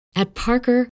At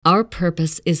Parker, our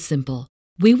purpose is simple.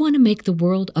 We want to make the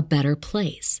world a better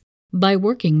place by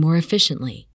working more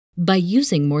efficiently, by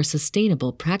using more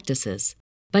sustainable practices,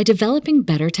 by developing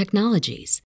better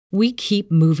technologies. We keep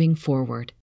moving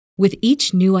forward. With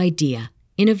each new idea,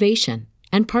 innovation,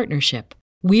 and partnership,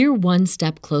 we're one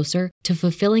step closer to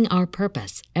fulfilling our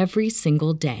purpose every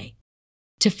single day.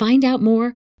 To find out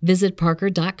more, visit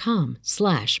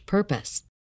parker.com/purpose.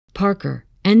 Parker,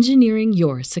 engineering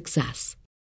your success.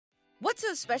 What's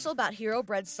so special about Hero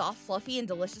Bread's soft, fluffy, and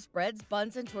delicious breads,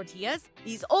 buns, and tortillas?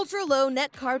 These ultra-low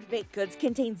net-carb baked goods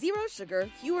contain zero sugar,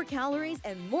 fewer calories,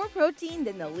 and more protein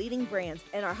than the leading brands,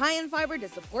 and are high in fiber to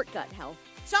support gut health.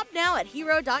 Shop now at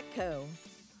hero.co.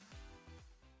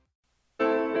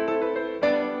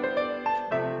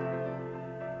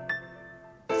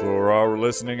 For our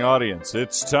listening audience,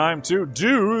 it's time to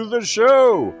do the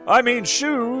show. I mean,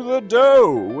 shoe the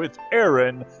dough with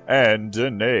Aaron and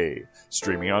Danae.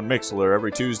 Streaming on Mixlr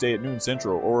every Tuesday at noon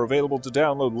Central, or available to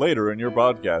download later in your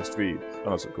podcast feed.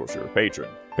 Unless, of course, you're a patron.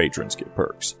 Patrons get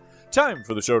perks. Time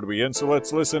for the show to begin, so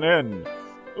let's listen in.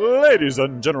 Ladies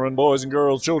and gentlemen, boys and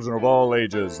girls, children of all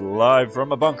ages, live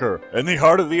from a bunker in the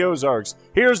heart of the Ozarks,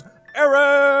 here's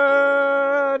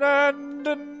Aaron and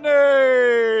Danae.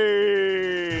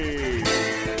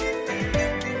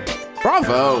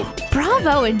 Bravo!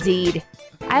 Bravo, indeed.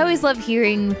 I always love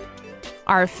hearing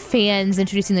our fans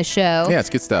introducing the show. Yeah, it's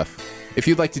good stuff. If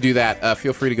you'd like to do that,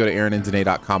 feel free to go to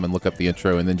aaronanddanae.com and look up the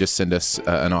intro and then just send us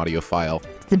an audio file.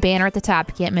 The banner at the top.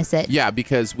 You can't miss it. Yeah,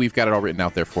 because we've got it all written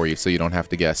out there for you, so you don't have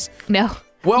to guess. No.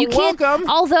 Well, you can't, welcome.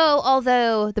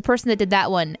 Although the person that did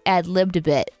that one ad-libbed a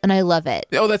bit, and I love it.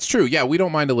 Oh, that's true. Yeah, we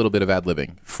don't mind a little bit of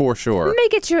ad-libbing, for sure.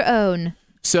 Make it your own.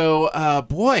 So,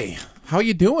 boy, how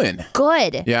you doing?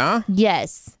 Good. Yeah?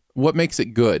 Yes. What makes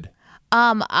it good?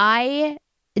 I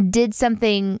did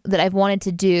something that I've wanted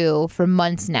to do for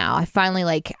months now. I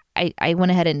finally, I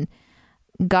went ahead and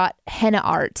got henna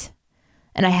art,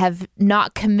 and I have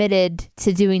not committed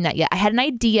to doing that yet. I had an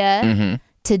idea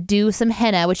to do some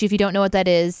henna, which if you don't know what that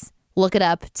is, look it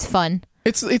up. It's fun.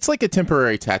 It's like a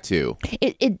temporary tattoo.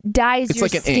 It dyes your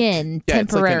like an skin ink. Yeah,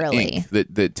 temporarily. It's like an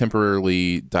ink that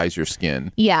temporarily dyes your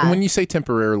skin. Yeah. And when you say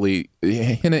temporarily,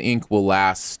 henna ink will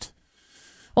last...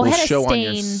 Well, will henna show on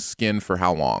your stain, skin for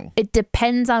how long? It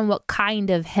depends on what kind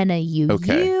of henna you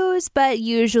use, but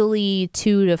usually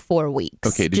 2 to 4 weeks.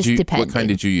 Okay, depending. What kind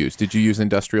did you use? Did you use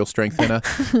industrial strength henna?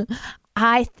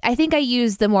 I think I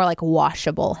used the more like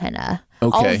washable henna.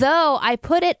 Okay. Although I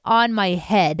put it on my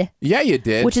head. Yeah, you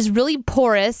did. Which is really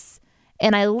porous,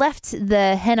 and I left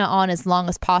the henna on as long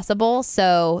as possible,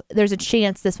 so there's a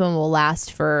chance this one will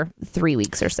last for 3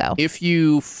 weeks or so. If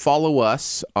you follow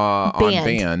us on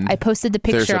Band, I posted the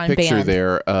picture on Band. There's a picture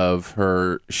there of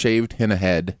her shaved henna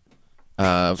head.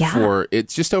 For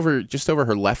it's just over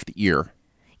her left ear.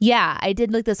 Yeah, I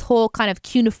did like this whole kind of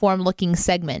cuneiform looking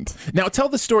segment. Now tell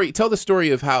the story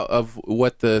of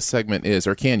what the segment is,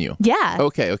 or can you? Yeah.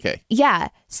 Okay. Yeah.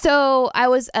 So I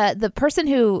was the person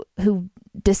who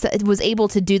was able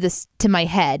to do this to my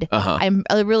head. I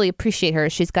really appreciate her.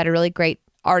 She's got a really great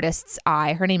artist's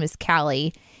eye. Her name is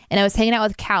Callie, and I was hanging out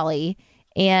with Callie,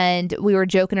 and we were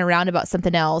joking around about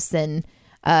something else, and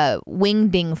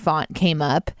Wingding font came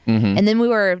up, and then we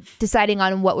were deciding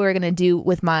on what we were going to do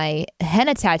with my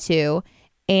henna tattoo,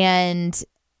 and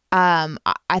I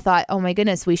thought, oh my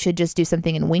goodness, we should just do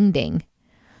something in Wingding.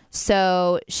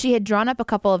 So she had drawn up a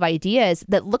couple of ideas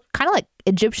that looked kind of like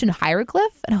Egyptian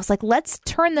hieroglyph, and I was like, let's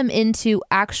turn them into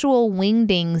actual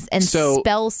wingdings and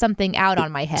spell something out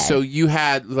on my head. So you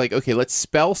had okay, let's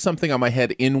spell something on my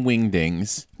head in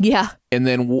wingdings. Yeah. And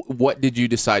then what did you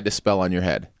decide to spell on your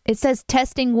head? It says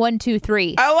testing 1, 2,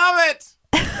 3. I love it.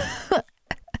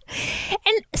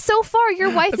 And so far,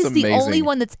 your wife is the only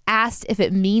one that's asked if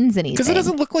it means anything. Because it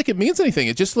doesn't look like it means anything.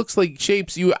 It just looks like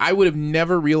shapes. I would have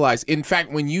never realized. In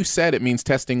fact, when you said it means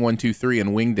testing 1, 2, 3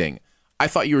 and wingding, I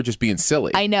thought you were just being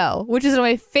silly. I know, which is one of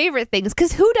my favorite things.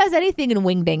 Because who does anything in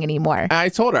wingding anymore? I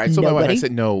told my wife, I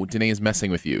said, no, Danae is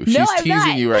messing with you. She's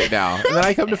teasing you right now. And then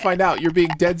I come to find out you're being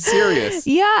dead serious.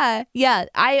 Yeah.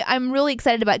 I'm really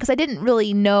excited about it because I didn't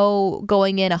really know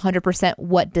going in 100%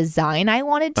 what design I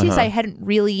wanted to. So I hadn't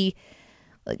really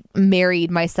married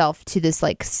myself to this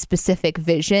specific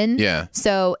vision. Yeah.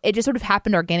 So it just sort of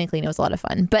happened organically, and it was a lot of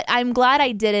fun. But I'm glad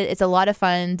I did it. It's a lot of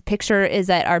fun. The picture is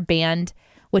at our Band,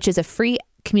 which is a free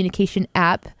communication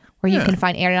app where you can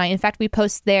find Aaron and I. In fact, we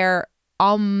post there,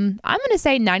 I'm going to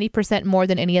say 90% more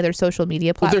than any other social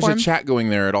media platform. Well, there's a chat going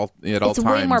there at all times. It's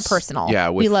way more personal. Yeah,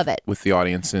 we love it. With the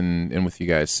audience and with you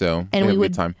guys. So and we have a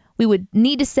good time. We would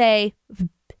need to say,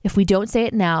 if we don't say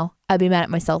it now, I'd be mad at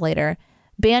myself later,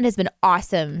 Band has been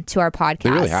awesome to our podcast.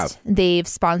 They really have. They've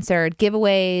sponsored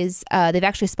giveaways. They've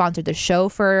actually sponsored the show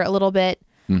for a little bit.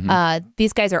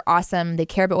 These guys are awesome. They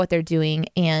care about what they're doing,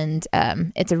 and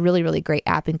it's a really, really great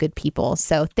app and good people.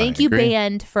 So thank you,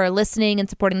 Band, for listening and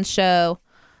supporting the show.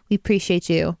 We appreciate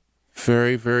you.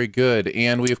 Very, very good.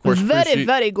 And we, of course, very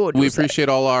good. We appreciate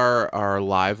all our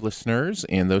live listeners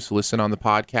and those who listen on the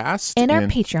podcast. And our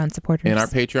Patreon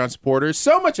supporters.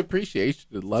 So much appreciation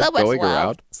and love going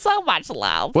around. So much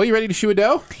love. Well, you ready to shoe a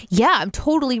dough? Yeah, I'm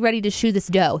totally ready to shoe this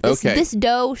dough. This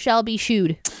dough shall be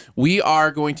shooed. We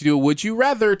are going to do a Would You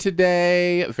Rather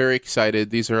today. Very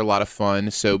excited. These are a lot of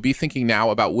fun. So be thinking now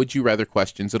about Would You Rather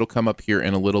questions. It'll come up here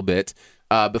in a little bit.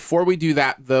 Before we do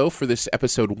that, though, for this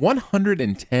episode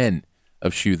 110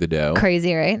 of Shoe the Dough.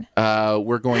 Crazy, right?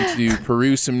 We're going to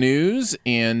peruse some news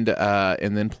and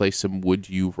then play some Would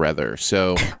You Rather.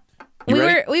 So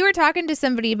we were talking to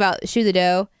somebody about Shoe the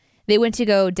Dough. They went to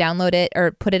go download it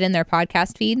or put it in their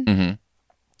podcast feed. And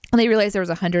they realized there was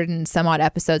 100 and some odd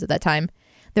episodes at that time.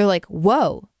 They're like,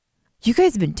 whoa, you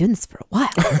guys have been doing this for a while.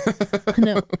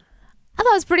 No. I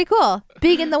thought it was pretty cool.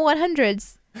 Being in the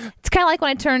 100s. It's kind of like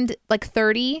when I turned like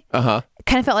 30. It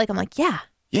kind of felt like I'm like, yeah,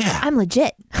 I'm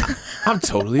legit. I'm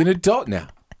totally an adult now.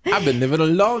 I've been living a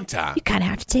long time. You kind of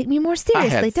have to take me more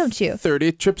seriously, don't you?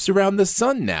 30 trips around the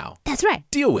sun now. That's right.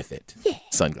 Deal with it. Yeah.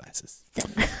 Sunglasses.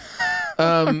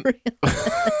 I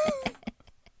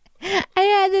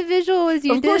had the visual as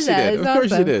you did that. Of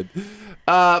course you did.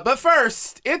 But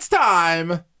first, it's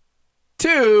time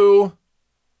to...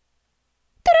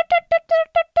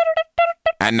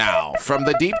 And now, from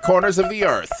the deep corners of the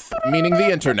earth, meaning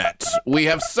the internet, we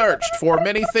have searched for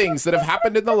many things that have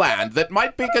happened in the land that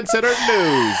might be considered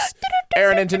news.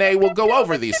 Aaron and Danae will go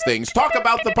over these things, talk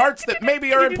about the parts that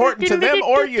maybe are important to them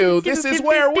or you. This is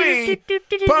where we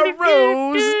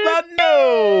peruse the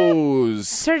news. I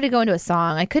started to go into a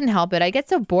song. I couldn't help it. I get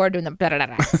so bored doing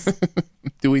the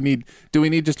Do we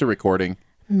need just a recording?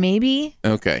 Maybe.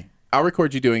 Okay. I'll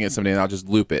record you doing it someday, and I'll just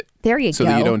loop it. There you go. So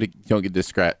that you don't get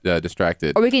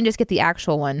distracted. Or we can just get the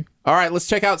actual one. All right, let's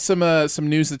check out some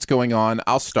news that's going on.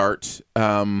 I'll start.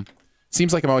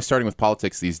 Seems like I'm always starting with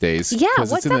politics these days. Yeah,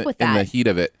 what's up with that? In the heat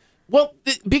of it. Well,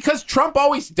 because Trump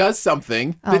always does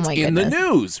something that's in the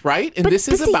news, right? And this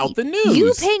is about the news.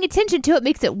 You paying attention to it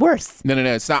makes it worse. No,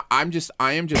 it's not. I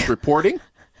am just reporting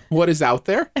what is out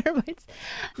there.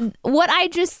 What I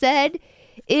just said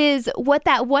is what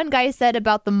that one guy said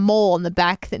about the mole in the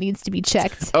back that needs to be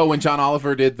checked. Oh, when John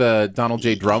Oliver did the Donald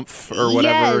J. Drumpf or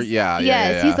whatever? Yes,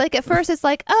 Yeah. He's like, at first it's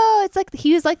like, it's like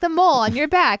he was like the mole on your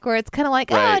back, where it's kind of like,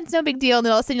 it's no big deal. And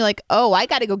then all of a sudden you're like, I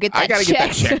got to go get that checked. Get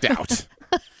that checked out.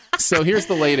 So here's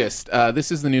the latest.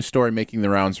 This is the news story making the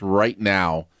rounds right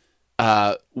now.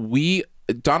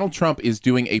 Donald Trump is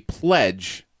doing a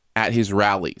pledge at his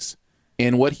rallies.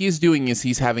 And what he's doing is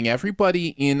he's having everybody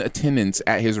in attendance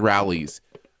at his rallies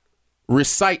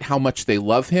recite how much they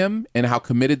love him and how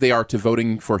committed they are to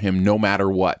voting for him no matter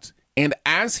what. And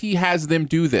as he has them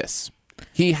do this,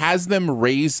 he has them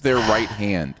raise their right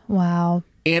hand. Wow.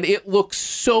 And it looks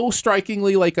so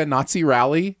strikingly like a Nazi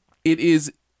rally. It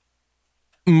is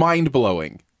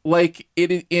mind-blowing. Like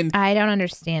I don't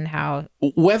understand how. I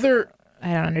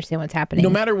don't understand what's happening. No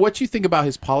matter what you think about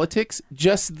his politics,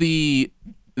 just the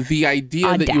idea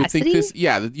Audacity?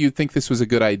 that you think this was a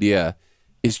good idea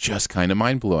is just kind of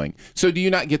mind-blowing. So do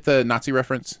you not get the Nazi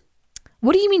reference?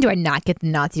 What do you mean, do I not get the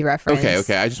Nazi reference?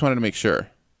 Okay. I just wanted to make sure.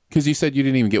 Because you said you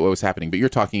didn't even get what was happening, but you're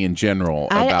talking in general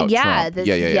about Trump. I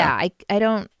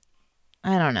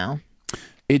don't know.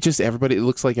 It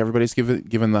looks like everybody's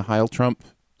given the Heil Trump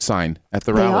sign at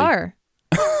the rally. They are.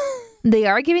 They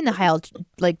are giving the Heil,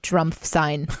 Trump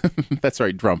sign. That's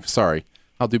right, Trump. Sorry.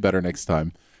 I'll do better next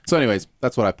time. So anyways,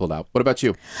 that's what I pulled out. What about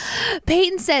you?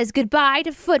 Peyton says goodbye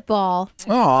to football.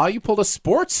 Aw, you pulled a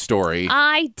sports story.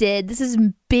 I did. This is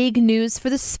big news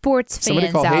for the sports fans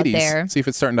Somebody call out Hades. there. See if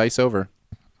it's starting to ice over.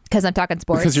 Because I'm talking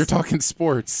sports. Because you're talking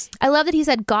sports. I love that he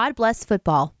said, God bless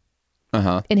football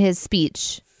in his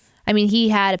speech. I mean, he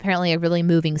had apparently a really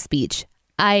moving speech.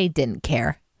 I didn't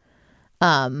care.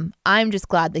 I'm just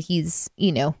glad that he's,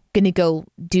 going to go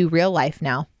do real life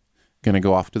now. Going to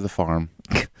go off to the farm.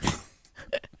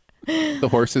 The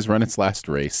horse has run its last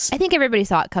race. I think everybody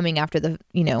saw it coming after the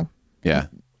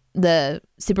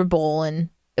Super Bowl, and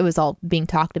it was all being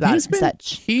talked about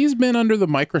such. He's been under the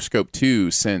microscope too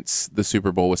since the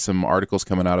Super Bowl, with some articles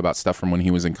coming out about stuff from when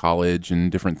he was in college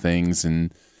and different things.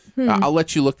 And I'll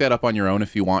let you look that up on your own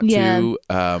if you want to.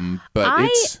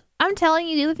 But I'm telling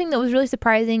you, the other thing that was really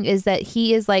surprising is that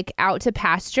he is out to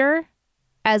pasture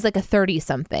as a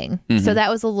 30-something. So that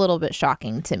was a little bit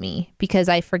shocking to me, because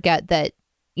I forget that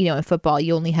in football,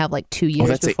 you only have like 2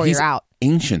 years before you're out.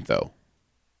 Ancient though.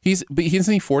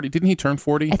 Isn't he 40? Didn't he turn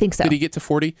 40? I think so. Did he get to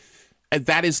 40?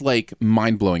 That is like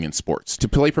mind blowing in sports. To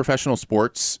play professional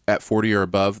sports at 40 or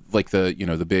above, like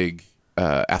the big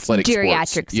athletic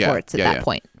geriatric sports at that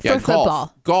point. Yeah, for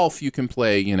football. Golf you can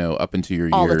play, up into your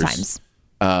all years. the times.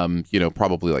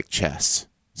 Probably like chess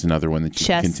is another one that you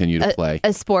can continue to play.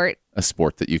 A sport. A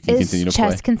sport that you can continue to play.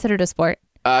 Is chess considered a sport?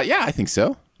 Yeah, I think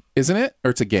so. Isn't it?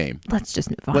 Or it's a game. Let's just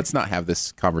move on. Let's not have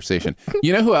this conversation.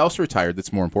 You know who else retired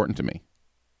that's more important to me?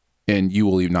 And you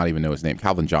will not even know his name.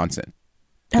 Calvin Johnson.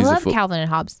 I love Calvin and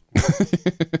Hobbes.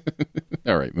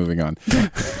 All right, moving on.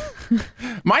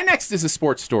 My next is a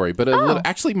sports story, but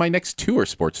actually my next two are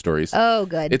sports stories. Oh,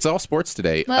 good. It's all sports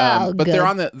today. Oh, but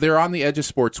good. they're on the edge of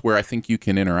sports where I think you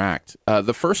can interact.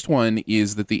 The first one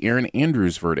is that the Erin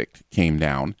Andrews verdict came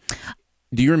down.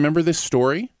 Do you remember this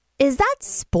story? Is that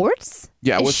sports?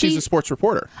 Yeah, well, she's a sports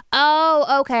reporter.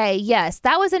 Oh, okay. Yes.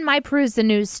 That was in my Peruse the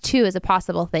News, too, as a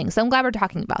possible thing. So I'm glad we're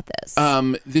talking about this.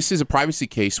 This is a privacy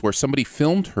case where somebody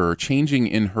filmed her changing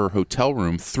in her hotel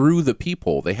room through the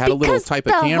peephole. They had a little type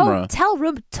of camera. The hotel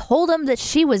room told them that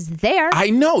she was there.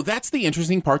 I know. That's the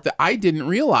interesting part that I didn't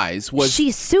realize was... She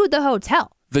sued the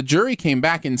hotel. The jury came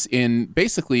back and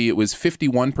basically it was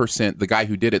 51% the guy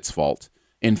who did it's fault.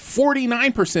 And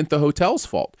 49% the hotel's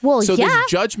fault. Well, so yeah. this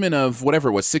judgment of whatever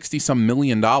it was, $60-some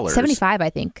million. 75,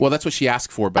 I think. Well, that's what she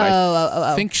asked for, but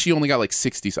I think she only got like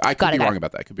 60. So I could be wrong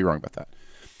about that.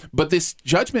 But this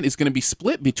judgment is going to be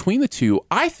split between the two.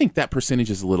 I think that percentage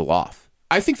is a little off.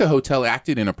 I think the hotel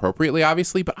acted inappropriately,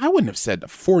 obviously, but I wouldn't have said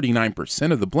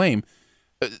 49% of the blame.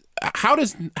 How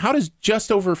does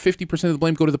just over 50% of the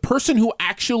blame go to the person who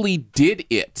actually did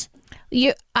it?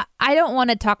 I don't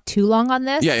want to talk too long on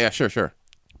this. Yeah, sure.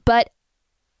 But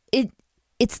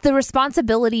it's the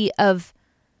responsibility of,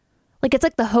 like, it's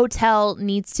like the hotel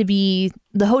needs to be,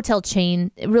 the hotel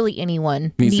chain, really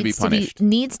anyone needs to be punished.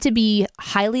 Needs to be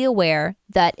highly aware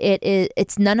that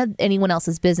it's none of anyone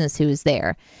else's business who is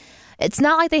there. It's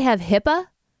not like they have HIPAA,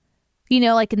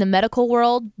 like in the medical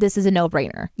world, this is a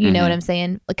no-brainer. You know what I'm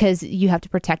saying? Because you have to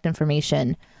protect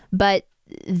information. But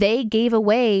they gave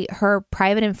away her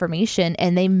private information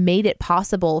and they made it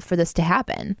possible for this to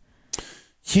happen.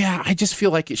 Yeah, I just feel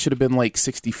like it should have been like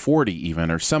 60-40 even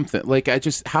or something. Like,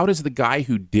 how does the guy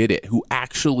who did it, who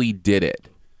actually did it,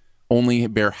 only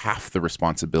bear half the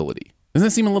responsibility? Doesn't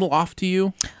that seem a little off to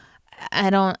you?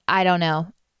 I don't know.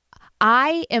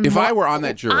 If I were on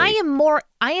that jury,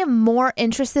 I am more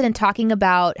interested in talking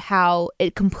about how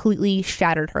it completely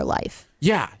shattered her life.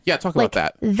 Yeah, talk about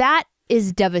that. That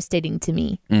is devastating to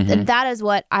me. And that is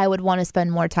what I would want to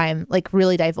spend more time like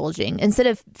really divulging instead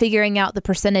of figuring out the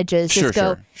percentages.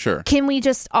 Sure. Can we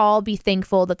just all be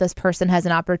thankful that this person has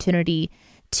an opportunity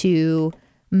to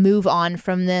move on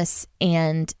from this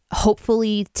and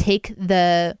hopefully take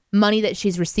the money that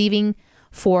she's receiving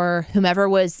for whomever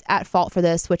was at fault for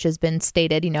this, which has been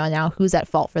stated, now who's at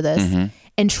fault for this,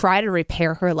 and try to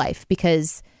repair her life,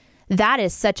 because that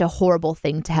is such a horrible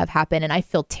thing to have happen. And I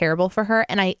feel terrible for her.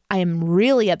 And I am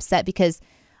really upset because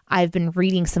I've been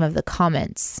reading some of the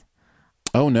comments.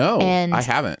 Oh, no. And I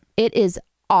haven't. It is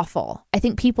awful. I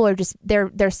think people are just,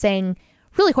 they're saying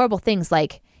really horrible things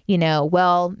like,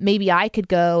 well, maybe I could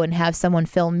go and have someone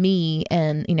film me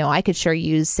and, I could sure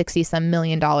use $60-some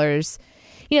million.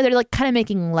 They're like kind of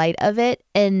making light of it.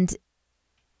 And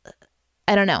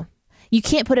I don't know. You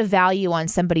can't put a value on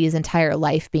somebody's entire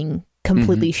life being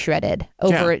completely shredded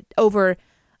over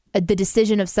the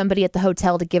decision of somebody at the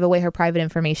hotel to give away her private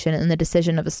information and the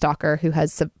decision of a stalker who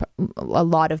has a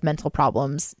lot of mental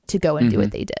problems to go and do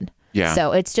what they did. Yeah.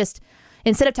 So it's just,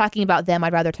 instead of talking about them,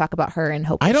 I'd rather talk about her and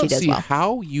hope that she does well. I don't see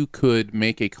how you could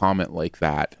make a comment like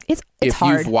that. It's if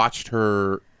hard. You've watched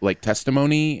her like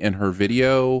testimony and her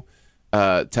video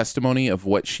testimony of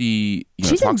what she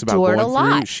talks about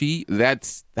going through.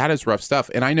 That is rough stuff.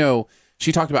 And I know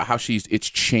she talked about how it's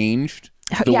changed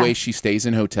the way she stays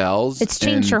in hotels. It's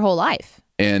changed her whole life.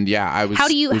 And how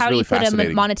do you put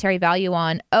a monetary value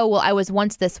on, oh, well, I was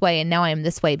once this way and now I am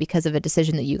this way because of a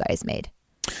decision that you guys made?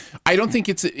 I don't think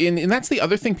it's, and that's the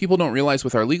other thing people don't realize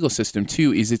with our legal system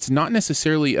too, is it's not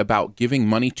necessarily about giving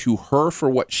money to her for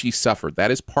what she suffered. That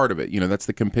is part of it. That's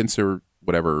the compensatory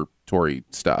Tory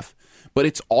stuff. But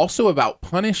it's also about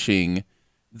punishing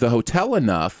the hotel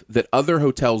enough that other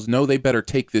hotels know they better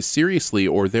take this seriously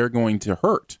or they're going to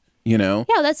hurt, Yeah,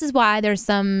 this is why there's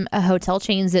some hotel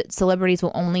chains that celebrities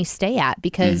will only stay at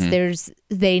because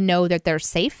they know that they're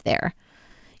safe there.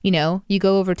 You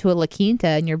go over to a La Quinta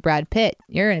and you're Brad Pitt,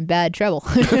 you're in bad trouble.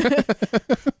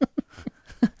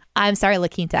 I'm sorry, La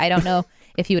Quinta. I don't know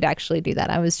if you would actually do that.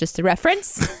 I was just a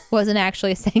reference. Wasn't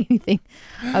actually saying anything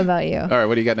about you. All right,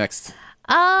 what do you got next?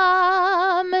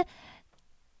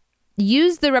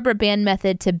 Use the rubber band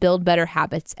method to build better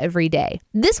habits every day.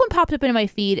 This one popped up in my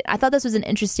feed. I thought this was an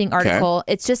interesting article.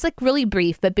 Okay. It's just like really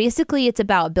brief, but basically it's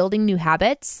about building new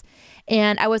habits.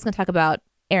 And I was going to talk about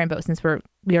Erin, but since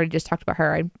we already just talked about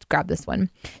her, I grabbed this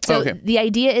one. So the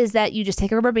idea is that you just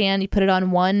take a rubber band, you put it on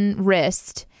one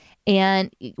wrist,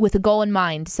 and with a goal in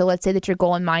mind. So let's say that your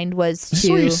goal in mind was Is this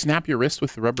where you snap your wrist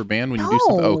with the rubber band when you do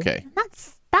something? Okay.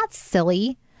 That's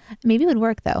silly. Maybe it would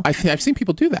work though. I've seen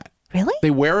people do that. Really?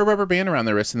 They wear a rubber band around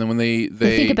their wrist, and then when they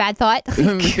think a bad thought?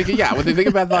 when they think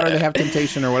a bad thought or they have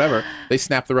temptation or whatever, they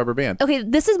snap the rubber band. Okay,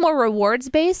 this is more rewards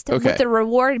based, with the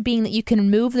reward being that you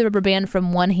can move the rubber band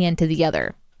from one hand to the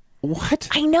other. What?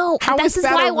 I know. This is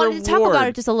why I wanted to talk about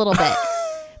it just a little bit.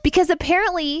 Because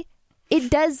apparently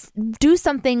it does do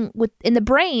something in the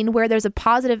brain where there's a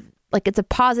positive, like it's a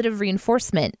positive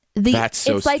reinforcement. That's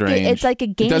so strange. It's like a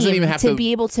game to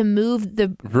be able to move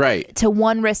to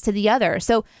one wrist to the other.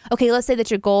 So, okay, let's say that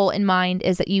your goal in mind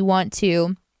is that you want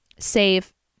to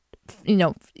save,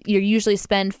 you usually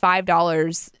spend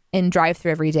 $5 in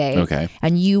drive-thru every day. Okay.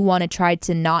 And you want to try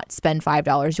to not spend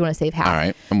 $5. You want to save half. All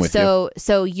right, I'm with you.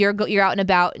 So you're out and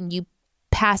about and you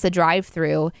pass a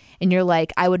drive-thru and you're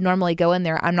like, I would normally go in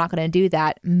there. I'm not going to do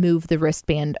that. Move the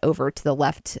wristband over to the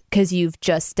left because you've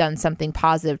just done something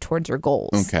positive towards your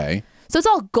goals. Okay. So it's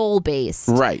all goal-based.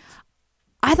 Right.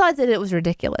 I thought that it was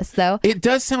ridiculous, though. It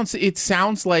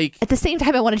sounds like... At the same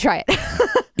time, I want to try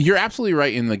it. You're absolutely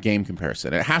right in the game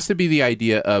comparison. It has to be the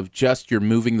idea of just you're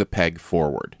moving the peg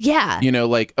forward. Yeah.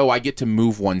 Like, I get to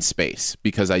move one space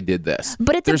because I did this.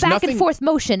 But it's a back and forth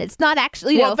motion. It's not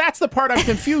actually... Well, that's the part I'm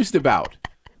confused about.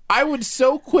 I would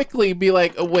so quickly be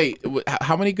like, oh, wait,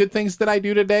 how many good things did I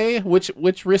do today? Which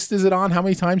wrist is it on? How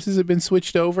many times has it been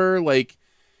switched over? Like,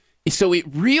 so it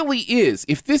really is,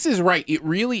 if this is right, it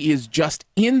really is just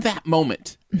in that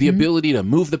moment, the ability to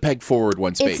move the peg forward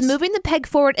one space. It's moving the peg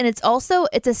forward, and it's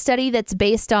a study that's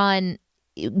based on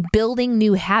building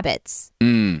new habits.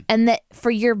 And that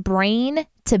for your brain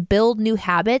to build new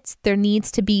habits, there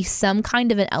needs to be some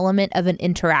kind of an element of an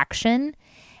interaction.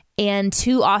 And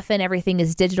too often everything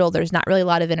is digital. There's not really a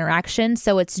lot of interaction.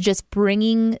 So it's just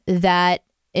bringing that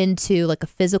into like a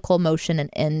physical motion.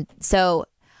 And so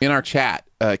in our chat,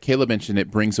 Kayla mentioned it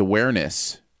brings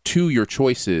awareness to your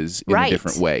choices in a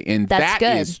different way. And that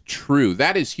is true.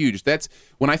 That is huge. That's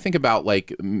when I think about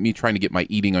like me trying to get my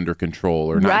eating under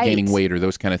control or not gaining weight or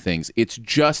those kind of things. It's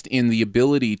just in the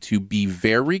ability to be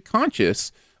very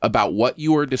conscious about what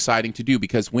you are deciding to do,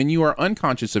 because when you are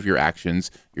unconscious of your actions,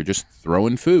 you're just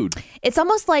throwing food. It's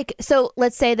almost like, so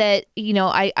let's say that,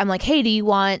 I'm like, hey, do you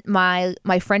want my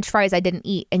French fries I didn't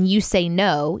eat? And you say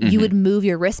no, you would move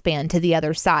your wristband to the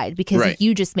other side because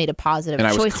you just made a positive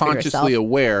choice for yourself. And I was consciously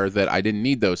aware that I didn't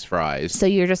need those fries. So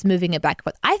you're just moving it back.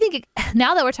 But I think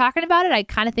now that we're talking about it, I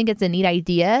kind of think it's a neat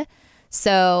idea.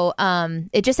 So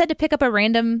it just had to pick up a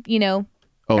random,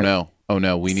 Oh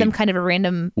no, we need some kind of a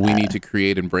random. We need to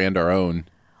create and brand our own.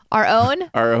 Our own?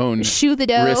 Our own. Shoe the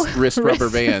dough. Wrist rubber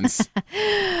bands.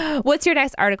 What's your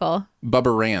next article?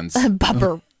 Bubba Rands.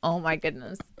 Bubba. Oh my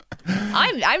goodness.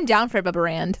 I'm down for a Bubba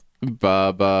Rand.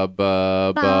 Bubba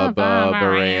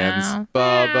Rands.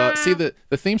 Bubba. See, the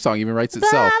theme song even writes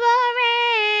itself. Bubba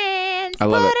Rands. I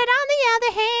love it. Put it on the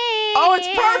other hand. Oh, it's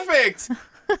perfect.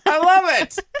 I love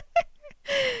it.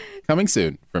 Coming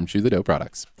soon from Chew the Dough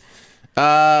Products.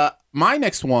 My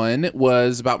next one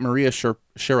was about Maria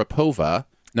Sharapova,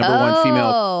 number one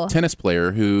female tennis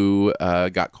player who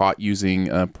got caught using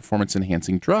a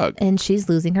performance-enhancing drug. And she's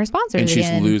losing her sponsors And she's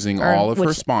again. losing all of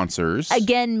her sponsors.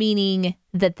 Again, meaning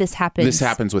that this happens. This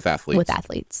happens with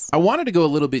athletes. I wanted to go a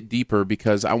little bit deeper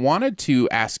because I wanted to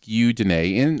ask you,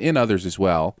 Danae, and others as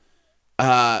well,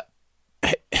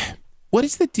 what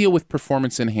is the deal with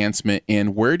performance enhancement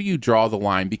and where do you draw the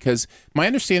line? Because my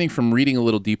understanding from reading a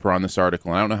little deeper on this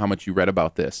article, and I don't know how much you read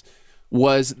about this,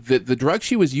 was that the drug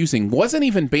she was using wasn't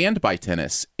even banned by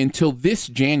tennis until this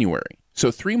January.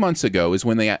 So 3 months ago is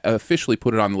when they officially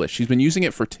put it on the list. She's been using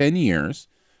it for 10 years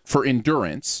for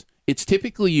endurance. It's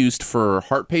typically used for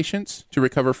heart patients to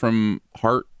recover from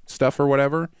heart stuff or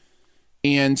whatever.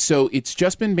 And so it's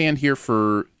just been banned here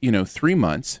for, 3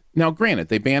 months. Now, granted,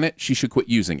 they ban it. She should quit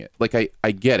using it. Like,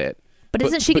 I get it. But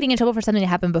isn't she getting in trouble for something that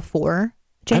happened before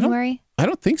January? I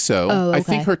don't think so. Oh, okay. I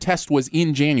think her test was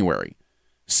in January.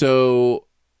 So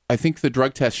I think the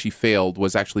drug test she failed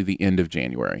was actually the end of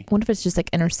January. I wonder if it's just like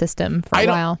in her system for a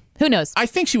while. Who knows? I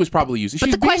think she was probably using it.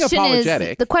 She's being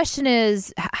apologetic. The question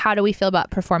is, how do we feel about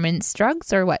performance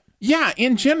drugs or what? Yeah,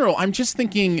 in general, I'm just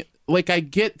thinking like, I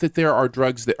get that there are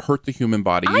drugs that hurt the human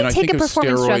body. I take think a of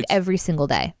performance steroids. drug every single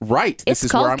day. Right. It's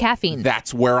called caffeine.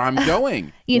 That's where I'm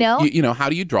going. You know? You know, how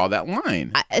do you draw that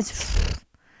line?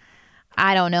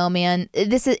 I don't know, man.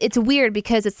 It's weird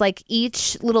because it's like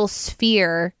each little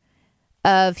sphere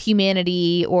of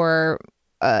humanity or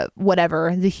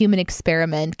whatever, the human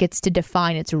experiment gets to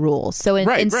define its rules. So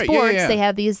in sports, they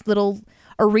have these little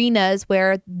arenas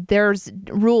where there's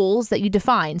rules that you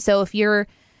define. So if you're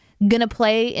going to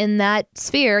play in that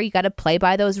sphere, you got to play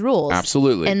by those rules.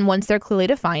 Absolutely. And once they're clearly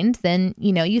defined, then,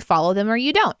 you know, you follow them or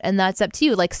you don't. And that's up to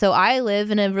you. Like, so I live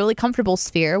in a really comfortable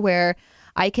sphere where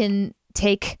I can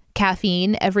take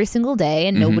caffeine every single day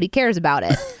and nobody cares about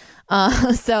it.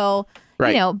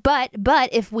 You know, but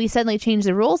if we suddenly change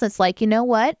the rules, it's like, you know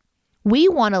what? We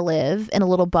want to live in a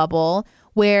little bubble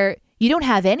where you don't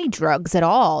have any drugs at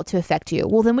all to affect you.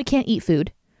 Well, then we can't eat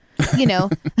food. You know,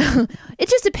 it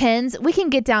just depends. We can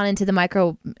get down into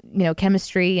the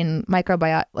chemistry and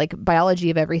biology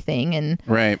of everything and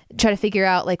try to figure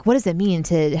out like, what does it mean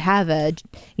to have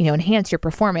enhance your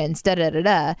performance,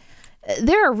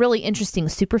 There are really interesting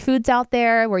superfoods out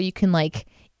there where you can like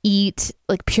eat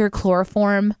like pure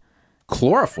chloroform.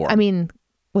 Chloroform? I mean,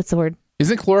 what's the word?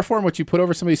 Isn't chloroform what you put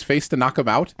over somebody's face to knock them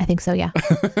out? I think so, yeah.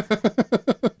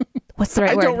 What's the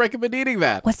right word? I don't recommend eating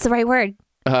that. What's the right word?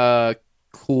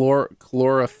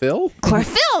 Chlorophyll?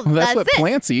 Chlorophyll. That's what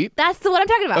plants eat. That's the one I'm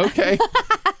talking about. Okay.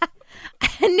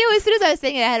 I knew as soon as I was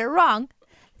saying it, I had it wrong.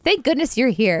 Thank goodness you're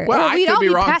here. Well, I could be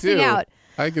wrong too. Out.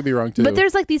 I could be wrong too. But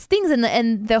there's like these things,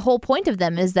 and the whole point of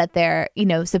them is that they're, you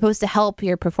know, supposed to help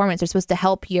your performance. They're supposed to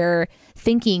help your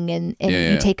thinking, and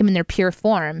you take them in their pure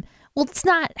form. Well, it's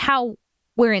not how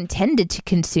we're intended to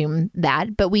consume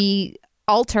that, but we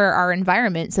alter our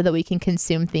environment so that we can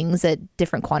consume things at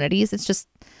different quantities. It's just...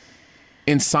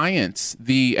 In science,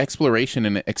 the exploration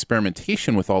and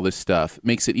experimentation with all this stuff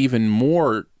makes it even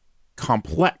more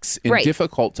complex and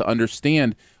difficult to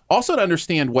understand. Also to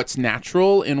understand what's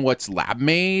natural and what's lab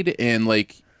made, and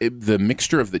like the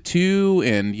mixture of the two,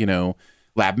 and, you know,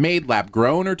 lab made, lab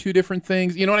grown are two different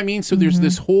things. You know what I mean? So there's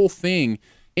this whole thing.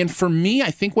 And for me,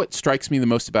 I think what strikes me the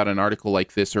most about an article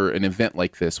like this or an event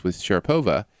like this with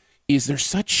Sharapova is there's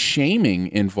such shaming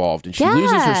involved, and she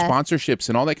loses her sponsorships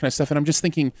and all that kind of stuff. And I'm just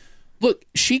thinking, look,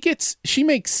 she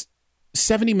makes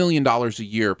 $70 million a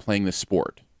year playing this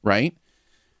sport, right?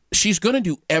 She's going to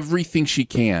do everything she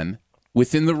can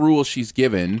within the rules she's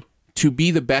given to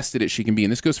be the best at it she can be.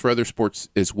 And this goes for other sports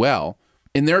as well.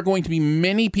 And there are going to be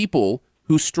many people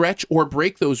who stretch or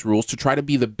break those rules to try to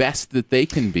be the best that they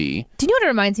can be. Do you know what it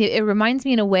reminds me of? It reminds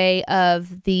me in a way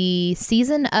of the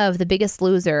season of The Biggest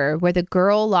Loser, where the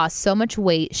girl lost so much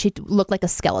weight, she looked like a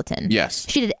skeleton. Yes.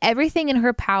 She did everything in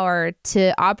her power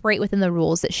to operate within the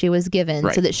rules that she was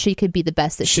given so that she could be the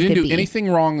best that she could be. She didn't do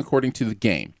anything wrong according to the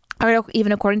game. Or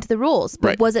even according to the rules.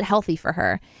 But was it healthy for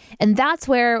her? And that's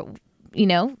where, you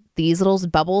know, these little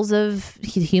bubbles of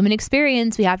human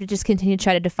experience, we have to just continue to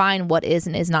try to define what is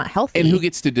and is not healthy. And who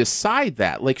gets to decide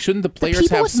that? Like, shouldn't the players the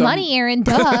people have with some... money, Aaron,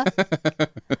 duh.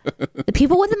 The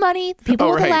people with the money, the people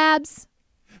with the labs.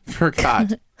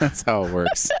 Forgot. That's how it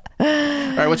works. All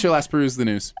right, what's your last peruse the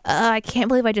news? I can't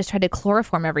believe I just tried to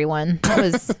chloroform everyone. That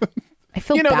was... I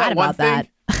feel bad about that.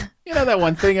 You know that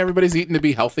one thing everybody's eating to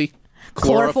be healthy?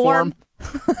 Chloroform.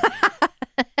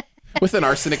 With an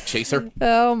arsenic chaser.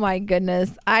 Oh my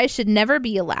goodness. I should never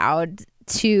be allowed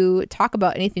to talk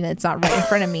about anything that's not right in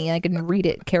front of me. I can read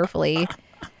it carefully.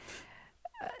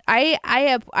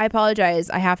 I apologize.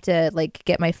 I have to like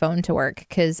get my phone to work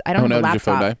because I don't have a laptop. Did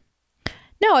your phone die?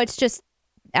 No, it's just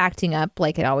acting up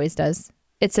like it always does.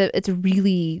 It's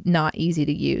really not easy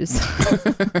to use.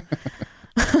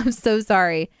 I'm so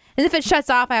sorry. And if it shuts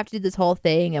off, I have to do this whole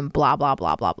thing and blah, blah,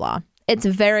 blah, blah, blah. It's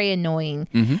very annoying.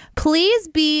 Please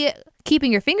be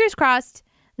keeping your fingers crossed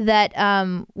that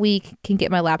we can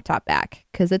get my laptop back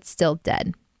because it's still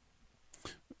dead.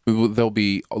 There'll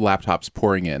be laptops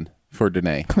pouring in for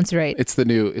Danae. That's right. It's the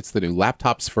new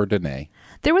laptops for Danae.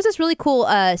 There was this really cool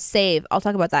save. I'll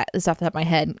talk about that off the top of my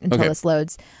head until this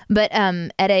loads. But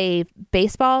at a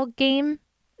baseball game,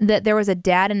 that there was a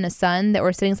dad and a son that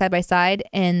were sitting side by side,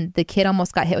 and the kid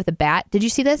almost got hit with a bat. Did you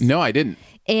see this? No, I didn't.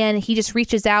 And he just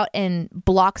reaches out and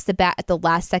blocks the bat at the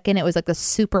last second. It was like a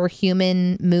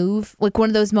superhuman move, like one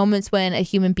of those moments when a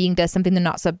human being does something they're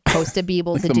not supposed to be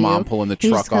able like to the do. Mom pulling the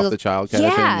truck off the child kind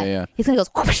of thing. Yeah. He's gonna go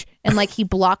whoosh, and like he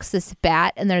blocks this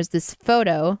bat, and there's this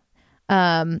photo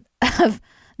of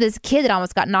this kid that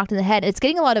almost got knocked in the head. It's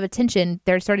getting a lot of attention.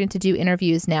 They're starting to do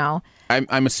interviews now.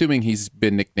 I'm assuming he's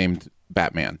been nicknamed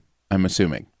Batman. I'm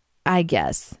assuming. I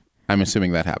guess. I'm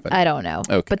assuming that happened. I don't know.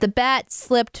 Okay. But the bat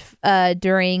slipped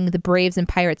during the Braves and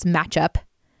Pirates matchup,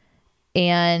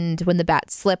 And when the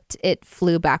bat slipped, it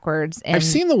flew backwards. And I've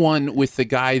seen the one with the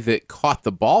guy that caught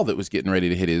the ball that was getting ready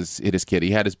to hit his kid.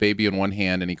 He had his baby in one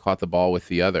hand and he caught the ball with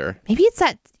the other. Maybe it's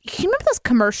that. Can you remember those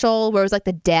commercial where it was like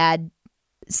the dad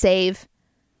save?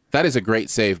 That is a great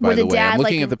save, by the way. I'm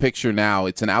looking at the picture now.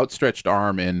 It's an outstretched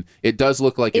arm, and it does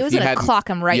look like it was going to clock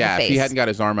him right in the face. Yeah, if he hadn't got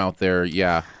his arm out there,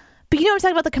 yeah. But you know what I'm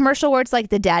talking about, the commercial where it's like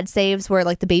the dad saves, where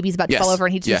like the baby's about to fall over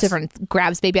and he just over and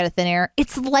grabs baby out of thin air.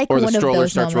 It's like one of those. Or the stroller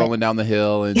starts rolling down the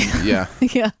hill, and yeah.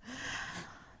 Yeah.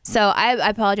 So I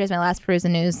apologize. My last peruse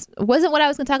of news wasn't what I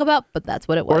was going to talk about, but that's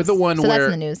what it was. Or the one so that's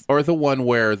in the news. Or the one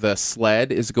where the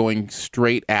sled is going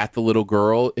straight at the little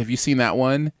girl. Have you seen that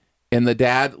one? And the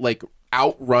dad like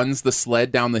outruns the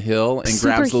sled down the hill and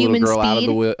grabs the little girl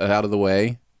out of the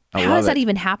way. How does that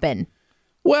even happen?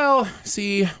 Well,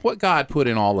 see what God put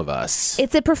in all of us.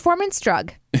 It's a performance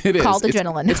drug. It is called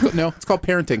adrenaline. It's called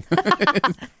parenting.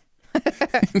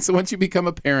 So once you become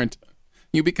a parent,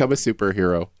 you become a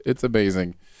superhero. It's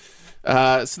amazing.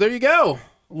 So there you go.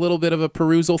 A little bit of a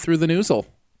perusal through the newsel.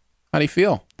 How do you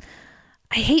feel?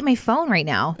 I hate my phone right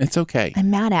now. It's okay. I'm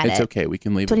mad at it. It's okay. We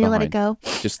can leave it behind. Let it go?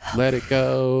 Just let it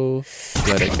go.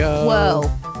 Let it go. Whoa.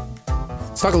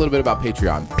 Let's talk a little bit about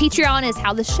Patreon. Patreon is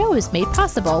how the show is made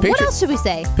possible. What else should we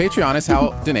say? Patreon is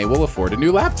how Danae will afford a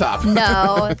new laptop.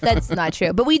 No, that's not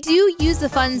true. But we do use the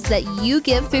funds that you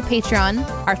give through Patreon,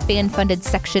 our fan-funded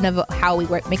section of how we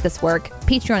make this work.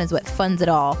 Patreon is what funds it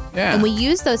all. Yeah. And we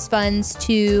use those funds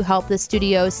to help the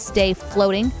studio stay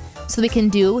floating so we can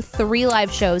do 3 live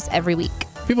shows every week.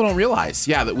 People don't realize,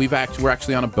 that we're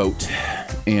actually on a boat,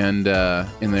 and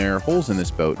there are holes in this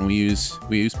boat, and we use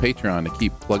Patreon to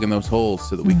keep plugging those holes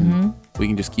so that we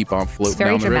can just keep on floating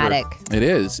down the river. It's very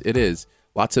dramatic. It is.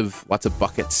 Lots of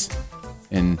buckets,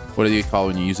 and what do you call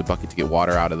when you use a bucket to get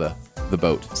water out of the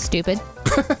boat? Stupid.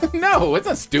 No, it's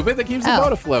not stupid. That keeps the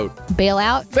boat afloat. Bail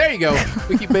out. There you go.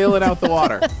 We keep bailing out the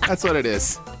water. That's what it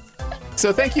is.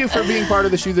 So thank you for being part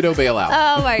of the Shoe the Dough bailout.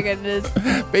 Oh, my goodness.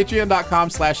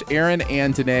 Patreon.com/Aaron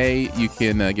and Danae. You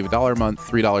can give $1 a month,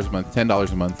 $3 a month,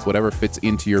 $10 a month, whatever fits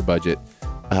into your budget.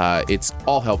 It's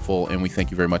all helpful, and we thank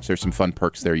you very much. There's some fun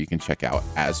perks there you can check out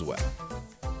as well.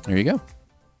 There you go.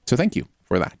 So thank you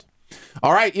for that.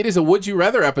 All right, it is a Would You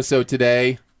Rather episode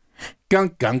today.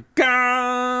 Gung, gung,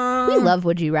 gung. We love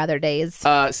Would You Rather days.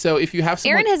 So if you have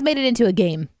some... Aaron has made it into a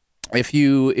game. If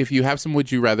you have some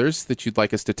Would You Rathers that you'd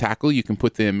like us to tackle, you can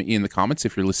put them in the comments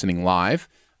if you're listening live.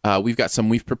 We've got some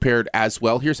we've prepared as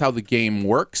well. Here's how the game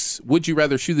works. Would You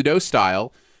Rather Shoe the Dough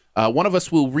style. One of us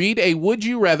will read a Would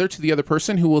You Rather to the other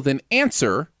person, who will then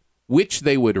answer which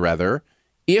they would rather.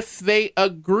 If they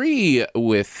agree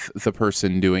with the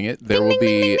person doing it, there will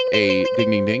be a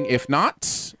ding, ding, ding. If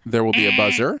not, there will be a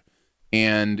buzzer,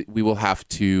 and we will have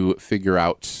to figure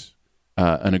out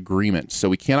an agreement. So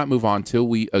we cannot move on till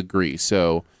we agree.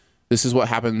 So this is what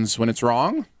happens when it's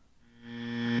wrong,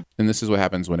 and this is what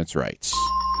happens when it's right.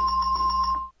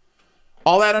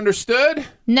 All that understood?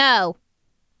 No.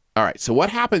 All right. So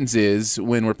what happens is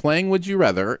when we're playing Would You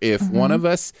Rather, if one of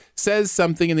us says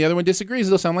something and the other one disagrees,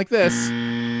 it'll sound like this.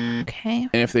 Okay.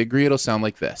 And if they agree, it'll sound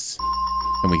like this.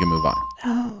 And we can move on.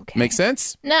 Oh, okay. Make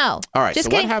sense? No. All right. Just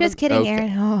so kidding. What happens? Just kidding, okay.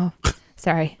 Aaron. Oh,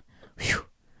 sorry. Whew.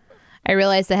 I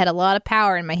realized I had a lot of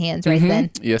power in my hands right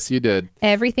then. Yes, you did.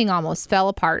 Everything almost fell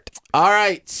apart. All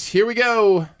right, here we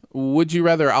go. Would you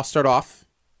rather? I'll start off.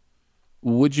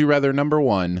 Would you rather number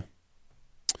 1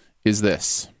 is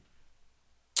this.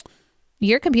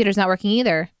 Your computer's not working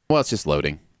either. Well, it's just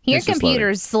loading. Your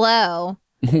computer's slow.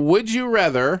 Would you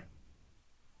rather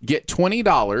get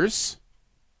 $20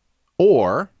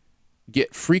 or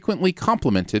get frequently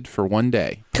complimented for one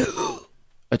day?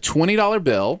 A $20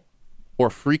 bill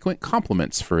or frequent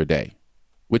compliments for a day?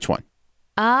 Which one?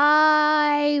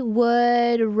 I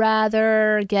would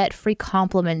rather get free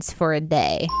compliments for a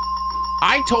day.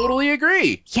 I totally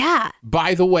agree. Yeah.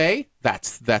 By the way,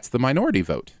 that's the minority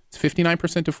vote. It's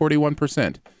 59% to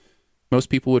 41%. Most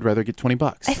people would rather get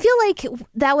 $20. I feel like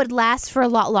that would last for a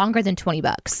lot longer than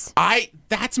 $20.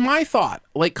 That's my thought.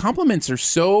 Like, compliments are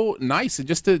so nice, and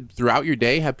just to throughout your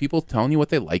day have people telling you what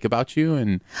they like about you.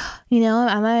 And you know,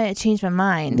 I might change my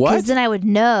mind. What? Because then I would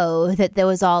know that there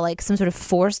was all like some sort of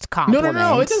forced compliment.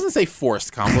 No. It doesn't say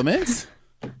forced compliments.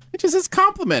 It just says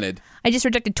complimented. I just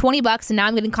rejected $20 and now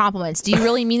I'm getting compliments. Do you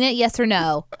really mean it? Yes or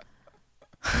no?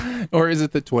 Or is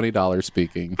it the $20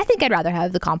 speaking? I think I'd rather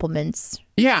have the compliments.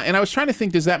 Yeah, and I was trying to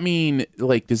think, does that mean,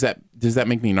 like, does that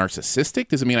make me narcissistic?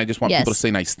 Does it mean I just want people to say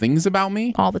nice things about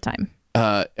me? All the time.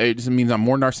 Does it mean I'm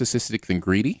more narcissistic than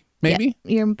greedy, maybe?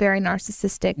 Yeah, you're very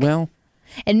narcissistic. Well.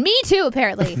 And me too,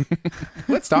 apparently.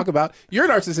 Let's talk about, you're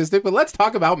narcissistic, but let's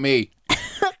talk about me.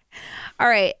 All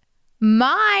right.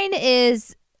 Mine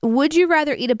is, would you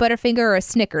rather eat a Butterfinger or a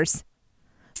Snickers?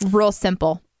 Real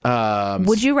simple.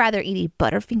 Would you rather eat a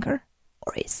Butterfinger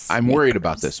or a Snickers? I'm worried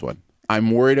about this one.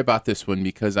 I'm worried about this one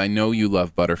because I know you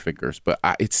love Butterfingers, but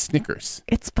it's Snickers.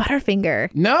 It's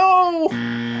Butterfinger. No.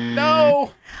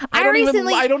 I don't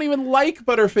even like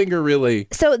Butterfinger, really.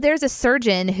 So there's a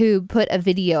surgeon who put a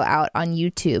video out on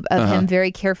YouTube of him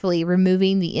very carefully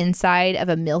removing the inside of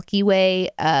a Milky Way,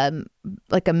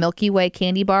 like a Milky Way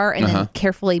candy bar, and then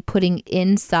carefully putting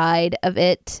inside of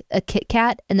it a Kit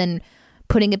Kat, and then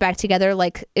putting it back together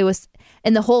like it was.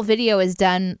 And the whole video is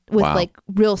done with like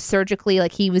real surgically,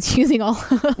 like he was using all.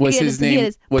 Was his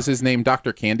name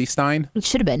Dr. Candy Stein? It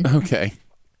should have been. Okay.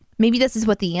 Maybe this is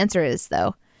what the answer is,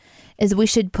 though. Is we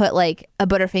should put like a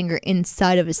Butterfinger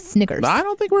inside of a Snickers. I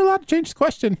don't think we're allowed to change the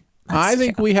question. I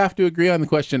think we have to agree on the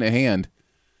question at hand.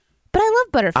 But I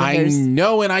love Butterfingers. I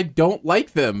know, and I don't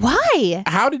like them. Why?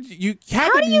 How did you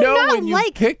know when you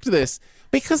picked this?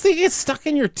 Because they get stuck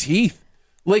in your teeth.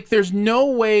 Like, there's no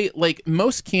way, like,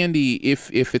 most candy, if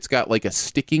it's got, like, a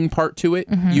sticking part to it,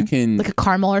 you can... Like a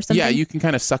caramel or something? Yeah, you can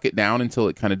kind of suck it down until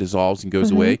it kind of dissolves and goes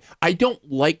away. I don't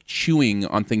like chewing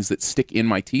on things that stick in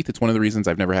my teeth. It's one of the reasons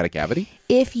I've never had a cavity.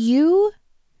 If you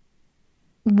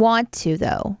want to,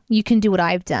 though, you can do what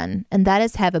I've done, and that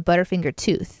is have a Butterfinger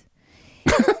tooth.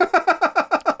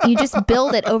 You just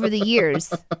build it over the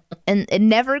years, and it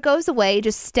never goes away, it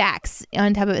just stacks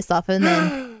on top of itself, and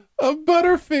then... A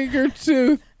Butterfinger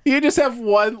tooth. You just have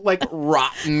one, like,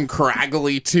 rotten,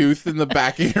 craggly tooth in the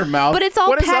back of your mouth. But it's all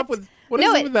What is packed. up with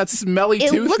that smelly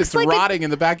tooth that's like rotting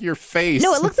in the back of your face?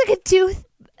 No, it looks like a tooth.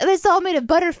 It's all made of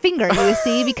Butterfinger, you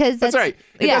see, because that's right.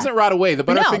 It doesn't rot away. The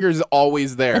Butterfinger is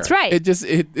always there. That's right.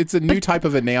 It's a new type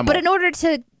of enamel. But in order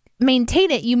to maintain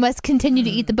it, you must continue to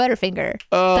eat the Butterfinger.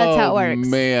 Oh, that's how it works.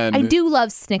 Man. I do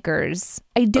love Snickers.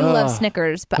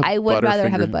 But I would rather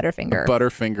have a Butterfinger. A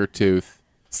Butterfinger tooth.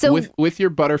 So with your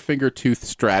Butterfinger tooth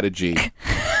strategy,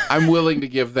 I'm willing to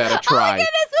give that a try,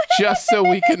 just so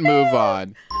we can move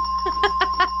on.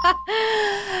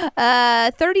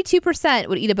 32%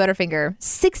 would eat a Butterfinger.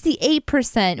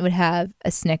 68% would have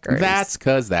a Snickers. That's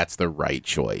because that's the right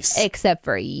choice. Except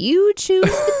for you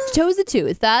chose a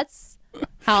tooth. That's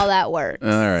how that works. All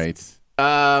right.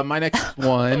 My next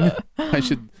one. I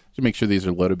should make sure these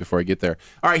are loaded before I get there.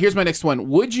 All right, here's my next one.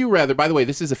 Would you rather? By the way,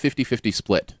 this is a 50-50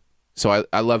 split. So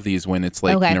I love these when it's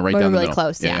like, right down the middle. Really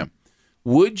close, yeah.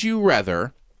 Would you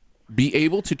rather be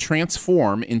able to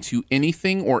transform into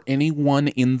anything or anyone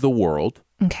in the world?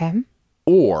 Okay.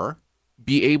 Or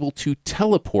be able to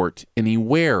teleport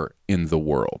anywhere in the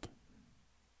world?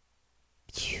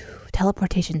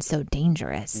 Teleportation's so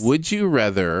dangerous. Would you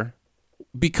rather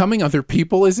becoming other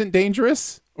people isn't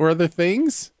dangerous or other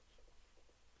things?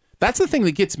 That's the thing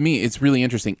that gets me. It's really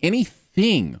interesting.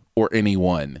 Anything or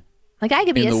anyone. Like I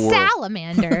could be a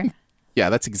salamander.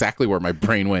 Yeah, that's exactly where my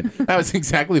brain went. That was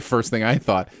exactly the first thing I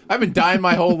thought. I've been dying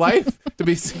my whole life to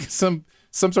be some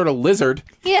sort of lizard.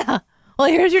 Yeah. Well,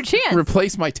 here's your chance.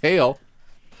 Replace my tail.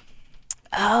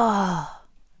 Oh,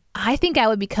 I think I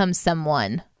would become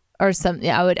someone or some.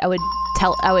 Yeah, I would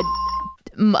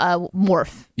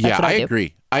morph. That's I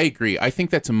agree. I agree. I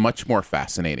think that's much more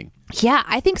fascinating. Yeah,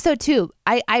 I think so too.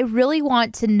 I really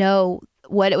want to know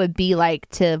what it would be like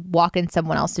to walk in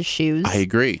someone else's shoes. I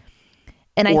agree.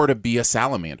 Or to be a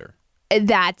salamander.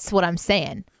 That's what I'm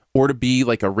saying. Or to be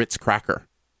like a Ritz cracker.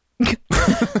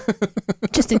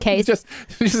 Just in case. just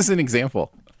as an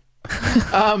example.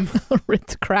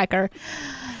 Ritz cracker.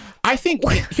 I think,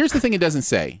 here's the thing it doesn't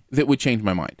say that would change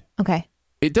my mind. Okay.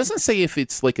 It doesn't say if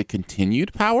it's like a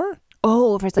continued power.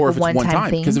 Oh, if it's like a one-time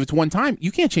thing. Because if it's one time,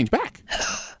 you can't change back.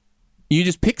 You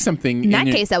just pick something. In that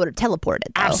case, I would have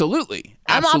teleported, though. Absolutely.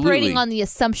 I'm operating on the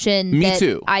assumption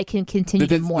that I can continue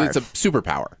to morph. It's a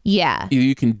superpower. Yeah.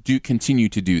 You can continue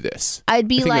to do this. I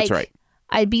think that's right.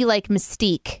 I'd be like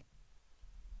Mystique.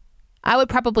 I would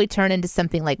probably turn into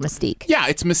something like Mystique. Yeah,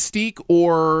 it's Mystique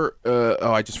or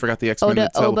I just forgot the X-Men.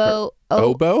 Obo.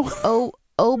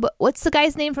 What's the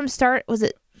guy's name from Was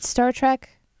it Star Trek?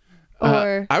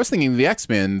 Or I was thinking the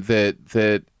X-Men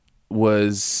that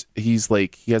was he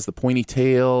has the pointy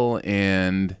tail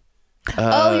and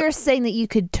you're saying that you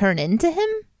could turn into him?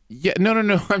 Yeah,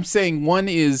 no. I'm saying one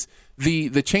is the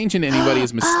change in anybody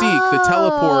is Mystique. The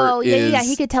teleport is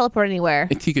he could teleport anywhere.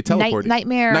 He could teleport.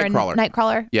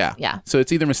 Nightcrawler. Yeah. So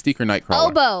it's either Mystique or Nightcrawler.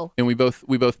 Obo. And we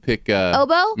both pick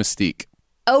Obo? Mystique.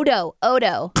 Odo.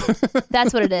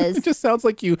 That's what it is. It just sounds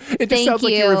like you. It just sounds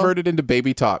like you reverted into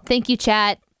baby talk. Thank you,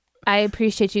 chat. I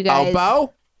appreciate you guys.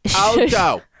 Obo.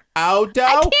 Odo. Odo.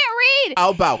 I can't read.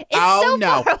 Obo. It's so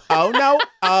no. Oh no.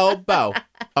 Obo.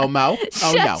 Omo.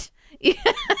 Oh no.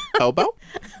 Obo.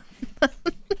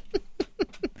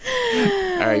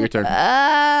 All right, your turn.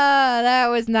 That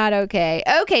was not okay.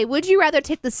 Okay, would you rather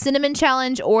take the cinnamon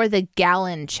challenge or the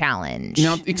gallon challenge?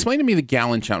 Now, explain to me the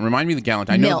gallon challenge. Remind me of the gallon.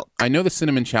 Milk. I know the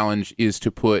cinnamon challenge is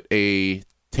to put a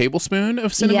tablespoon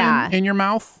of cinnamon in your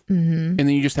mouth, and then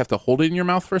you just have to hold it in your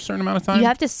mouth for a certain amount of time. You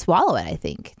have to swallow it, I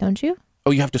think, don't you?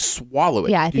 Oh, you have to swallow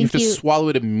it. Yeah, Do you have to swallow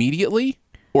it immediately,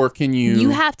 or can you? You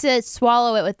have to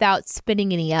swallow it without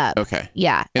spitting any up. Okay.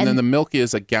 Yeah, And then the milk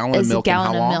is a gallon of milk. A gallon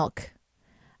and how of long? milk.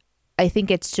 I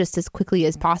think it's just as quickly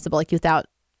as possible, like without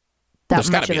that There's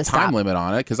got much to be of a a stop. time limit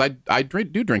on it because I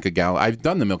do drink a gallon. I've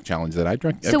done the milk challenge that I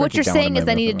drink. So what you're saying is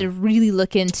I needed to really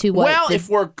look into what Well, the if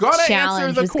we're gonna answer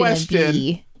challenge the was gonna question,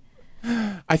 be.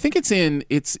 I think it's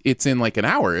in like an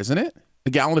hour, isn't it?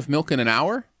 A gallon of milk in an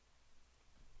hour?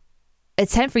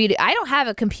 It's time for you to. I don't have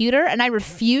a computer, and I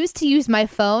refuse to use my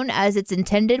phone as it's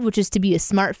intended, which is to be a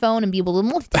smartphone and be able to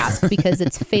multitask because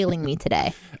it's failing me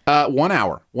today. 1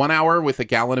 hour. 1 hour with a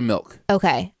gallon of milk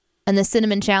Okay, and the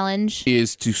cinnamon challenge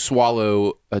is to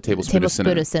swallow a tablespoon of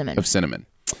cinnamon.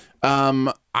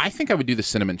 I think I would do the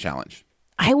cinnamon challenge.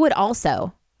 I would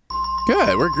also.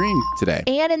 Good, we're green today.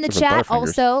 And in the Except for chat,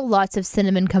 Butterfingers. also lots of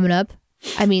cinnamon coming up.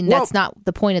 I mean, Well- that's not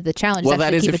the point of the challenge. Well, It's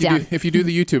that actually is keep it down. if you do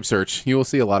the YouTube search, you will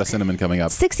see a lot of cinnamon coming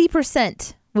up.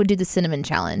 60% would do the cinnamon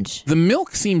challenge. The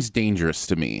milk seems dangerous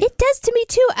to me. It does to me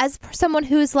too, as someone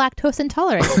who is lactose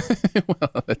intolerant.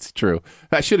 Well, that's true.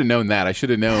 I should have known that. I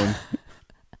should have known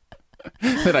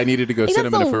that I needed to go That's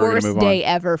cinnamon the if we were going worst to move day on.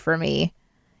 ever for me.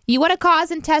 You want to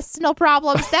cause intestinal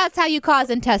problems? That's how you cause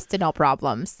intestinal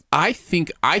problems. I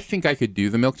think I could do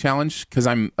the milk challenge because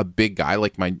I'm a big guy.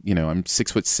 Like I'm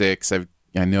 6'6".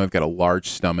 I know I've got a large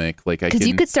stomach. Like I can. Because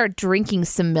you could start drinking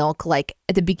some milk like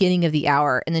at the beginning of the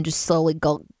hour and then just slowly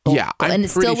gulp. Yeah, I'm and it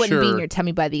still pretty wouldn't be in sure- your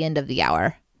tummy by the end of the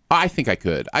hour I think I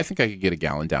could. I think I could get a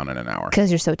gallon down in an hour. because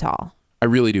you're so tall. I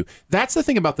really do. That's the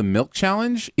thing about the milk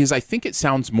challenge is I think it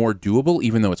sounds more doable,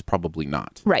 even though it's probably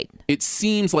not. Right. It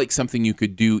seems like something you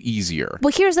could do easier.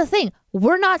 Well, here's the thing.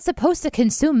 We're not supposed to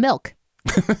consume milk.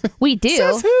 We do.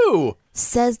 Says who?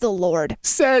 Says the Lord.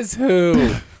 Says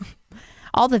who?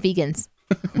 All the vegans.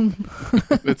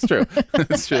 That's true.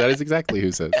 That's true. That is exactly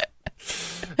who says.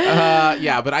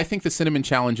 Yeah, but I think the cinnamon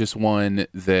challenge is one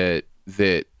that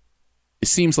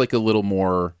seems like a little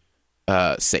more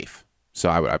safe. So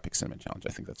I pick cinnamon challenge.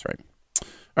 I think that's right. All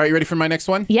right, you ready for my next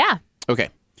one? Yeah. Okay.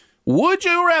 Would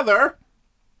you rather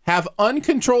have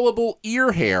uncontrollable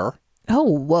ear hair Oh,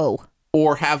 whoa.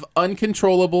 or have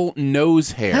uncontrollable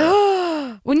nose hair?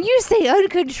 When you say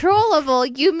uncontrollable,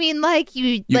 you mean like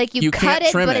you you cut can't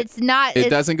it, trim but it. it's not. It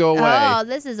doesn't go away. Oh,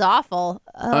 this is awful.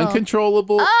 Oh.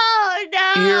 Uncontrollable Oh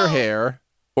no. ear hair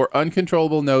or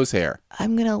uncontrollable nose hair.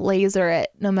 I'm gonna laser it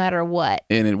no matter what.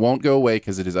 And it won't go away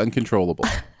because it is uncontrollable.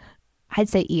 I'd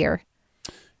say ear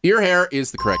Ear hair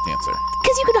is the correct answer.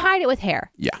 because you could hide it with hair.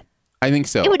 Yeah, I think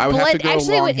so. It would I would have to blend. go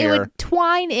Actually, long it hair. would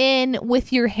twine in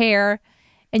with your hair,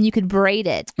 and you could braid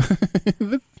it.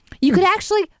 You could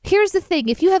actually. Here's the thing: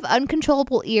 if you have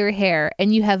uncontrollable ear hair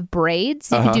and you have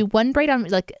braids, you could do one braid on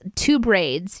like two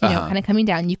braids, kind of coming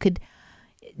down. You could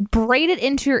braid it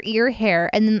into your ear hair,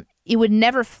 and then it would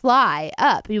never fly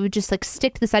up. It would just like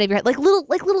stick to the side of your head, like little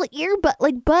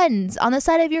like buns on the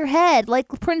side of your head, like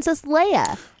Princess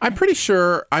Leia. I'm pretty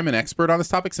sure I'm an expert on this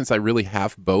topic since I really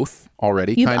have both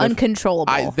already. You kind have of.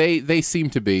 uncontrollable. They seem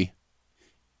to be.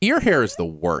 Ear hair is the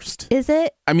worst. Is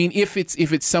it? I mean, if it's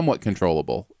somewhat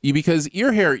controllable, because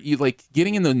ear hair, you like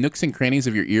getting in the nooks and crannies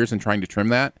of your ears and trying to trim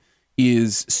that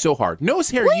is so hard. Nose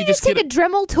hair, Well, you you just take get a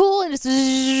Dremel tool and just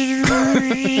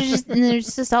and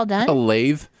it's just all done. a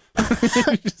lathe.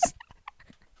 I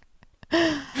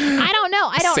don't know.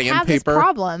 I don't have this Sandpaper.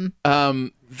 problem.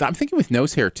 I'm thinking with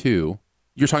nose hair too.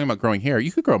 You're talking about growing hair.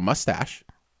 You could grow a mustache.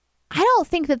 I don't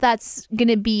think that that's going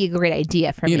to be a great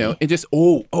idea for me. You know, and just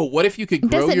what if you could It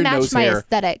grow doesn't your match nose my hair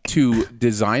aesthetic. to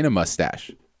design a mustache?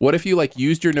 What if you like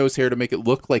used your nose hair to make it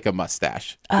look like a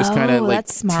mustache? Just kind of like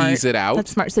that's smart. tease it out.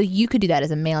 That's smart. So you could do that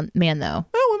as a man though.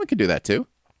 Well, women could do that too.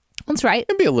 That's right.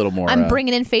 It'd be a little more. I'm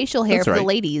bringing in facial hair that's for the right.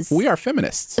 ladies. We are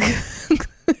feminists.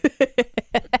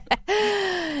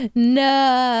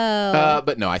 No.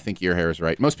 But no, I think ear hair is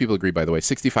right. Most people agree, by the way.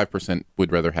 65%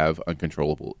 would rather have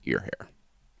uncontrollable ear hair.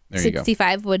 There you go.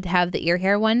 65 would have the ear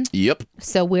hair one. Yep.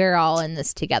 So we're all in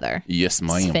this together. Yes,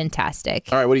 It's ma'am. fantastic.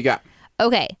 All right, what do you got?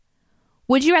 Okay.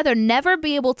 Would you rather never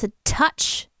be able to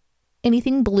touch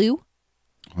anything blue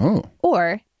Oh.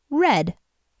 or red?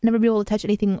 Never be able to touch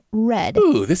anything red.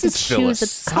 Ooh, this is choose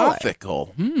a color.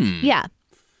 philosophical. Yeah.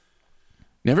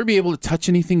 Never be able to touch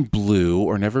anything blue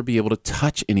or never be able to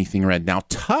touch anything red. Now,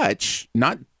 touch,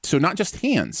 not just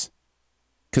hands,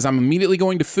 because I'm immediately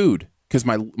going to food. because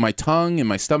my tongue and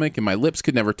my stomach and my lips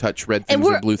could never touch red things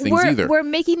or blue things either. We're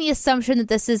making the assumption that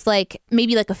this is like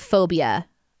maybe like a phobia,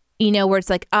 where it's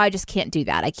like, oh, I just can't do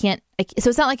that. I can't. So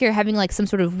it's not like you're having like some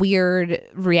sort of weird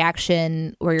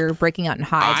reaction where you're breaking out in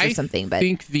hives or something. But I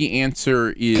think the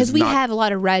answer is because we have a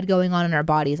lot of red going on in our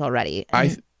bodies already.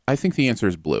 I think the answer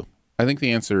is blue. I think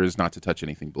the answer is not to touch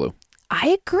anything blue.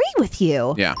 I agree with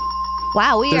you. Yeah.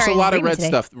 Wow, there's a lot of red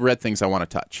today. red things I want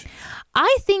to touch.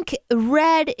 I think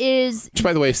red is. Which,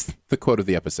 by the way, is the quote of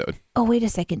the episode. Oh, wait a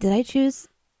second. Did I choose?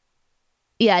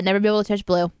 Yeah, never be able to touch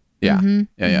blue. Yeah. Mm-hmm.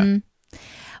 Yeah.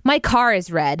 My car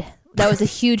is red. That was a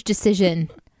huge decision.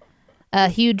 A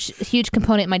huge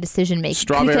component in my decision making.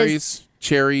 Strawberries,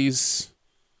 cherries,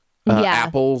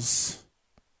 apples.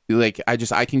 Like I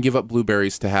can give up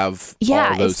blueberries to have all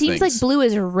of those it seems things. like blue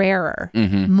is rarer,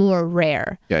 more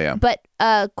rare. Yeah. But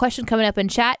question coming up in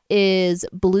chat is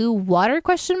blue water ?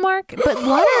 But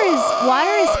water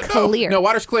is clear. No,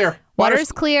 water's clear. Water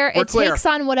is clear. It clear. takes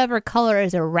on whatever color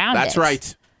is around it. That's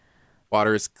right.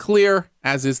 Water is clear,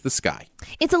 as is the sky.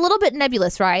 It's a little bit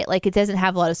nebulous, right? Like it doesn't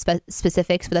have a lot of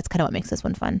specifics, but that's kind of what makes this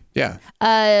one fun. Yeah.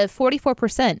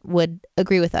 44% would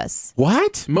agree with us.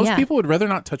 What? Most people would rather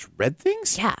not touch red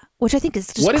things? Yeah, which I think is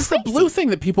just What is crazy. the blue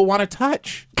thing that people want to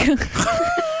touch?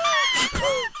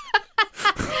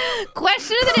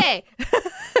 Question of the day.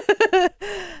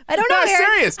 I don't know. No, Aaron.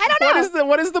 serious. I don't know.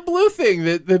 What is the blue thing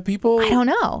that people? I don't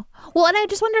know. Well, and I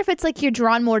just wonder if it's like you're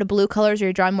drawn more to blue colors or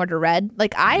you're drawn more to red.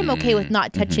 Like I'm okay with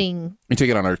not touching. You take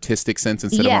it on an artistic sense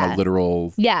instead of on a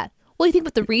literal. Yeah. Well, you think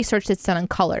about the research that's done on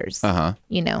colors. Yeah.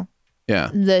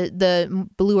 The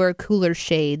bluer, cooler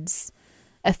shades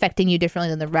affecting you differently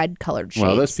than the red colored shades.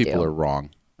 Well, those people are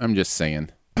wrong. I'm just saying.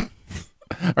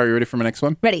 Are you ready for my next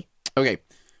one? Ready. Okay.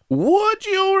 Would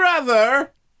you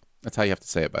rather? That's how you have to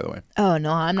say it, by the way. Oh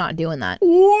no, I'm not doing that.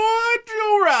 Would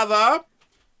you rather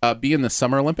be in the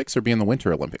Summer Olympics or be in the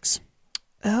Winter Olympics?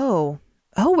 Oh,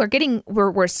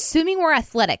 we're assuming we're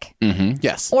athletic. Mm-hmm.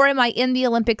 Yes. Or am I in the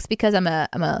Olympics because I'm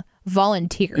a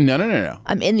volunteer? No.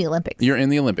 I'm in the Olympics. You're in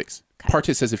the Olympics.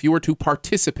 Okay. Says if you were to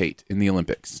participate in the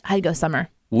Olympics, I'd go summer.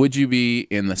 Would you be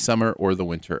in the Summer or the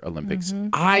Winter Olympics? Mm-hmm.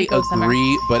 I agree, summer.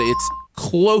 but it's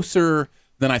closer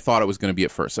than I thought it was going to be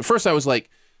at first. At first, I was like,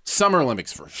 Summer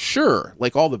Olympics for sure.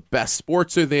 Like all the best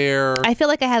sports are there. I feel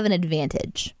like I have an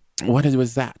advantage. What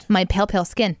was that? My pale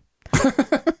skin.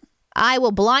 I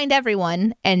will blind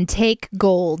everyone and take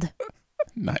gold.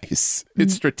 Nice.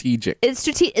 It's strategic. It's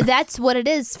strategic. That's what it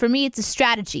is. For me, it's a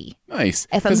strategy. Nice.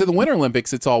 Because at the Winter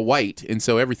Olympics, it's all white, and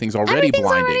so everything's already blinding.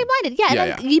 Already blinded.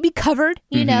 Yeah. You'd be covered,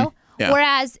 you know. Yeah.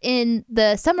 Whereas in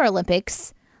the Summer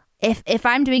Olympics, if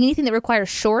I'm doing anything that requires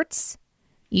shorts,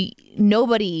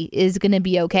 nobody is going to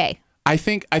be okay. I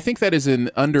think that is an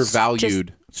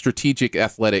undervalued strategic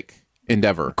athletic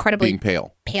endeavor. Incredibly being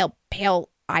pale. Pale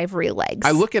ivory legs.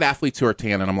 I look at athletes who are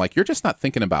tan, and I'm like, you're just not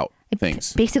thinking about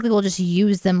things. Basically, we'll just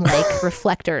use them like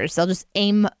reflectors. I'll just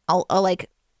aim. I'll like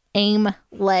aim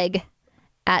leg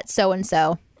at so and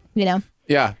so. You know.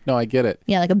 Yeah. No, I get it.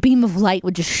 Yeah, like a beam of light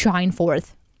would just shine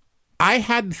forth. I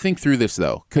had to think through this,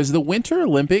 though, because the Winter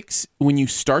Olympics, when you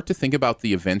start to think about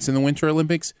the events in the Winter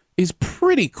Olympics, is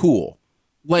pretty cool.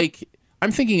 Like,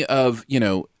 I'm thinking of,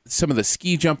 some of the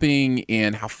ski jumping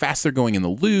and how fast they're going in the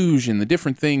luge and the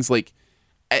different things. Like,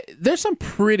 there's some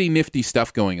pretty nifty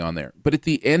stuff going on there. But at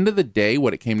the end of the day,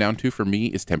 what it came down to for me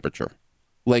is temperature.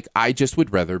 Like, I just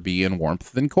would rather be in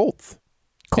warmth than cold.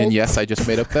 And yes, I just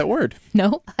made up that word.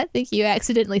 No, I think you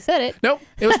accidentally said it. Nope,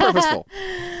 it was purposeful.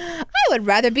 I would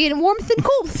rather be in warmth than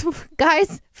cold.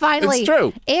 Guys, finally. It's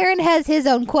true. Aaron has his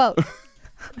own quote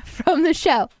from the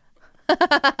show.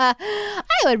 I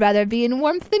would rather be in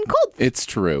warmth than cold. It's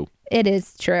true. It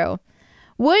is true.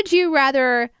 Would you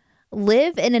rather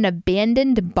live in an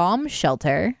abandoned bomb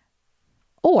shelter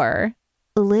or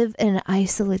live in an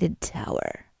isolated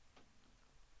tower?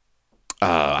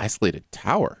 Isolated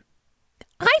tower.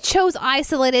 I chose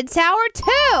isolated tower too.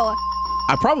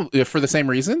 I probably for the same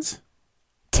reasons.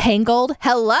 Tangled.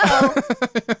 Hello.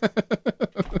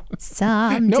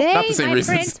 Someday, nope, not the same my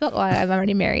reasons. prince will... Well, I'm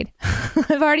already married.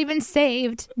 I've already been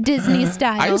saved, Disney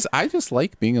style. I just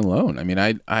like being alone. I mean,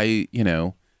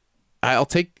 I'll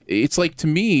take. It's like to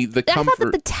me the comfort.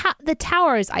 I thought that the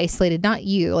tower is isolated, not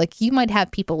you. Like you might have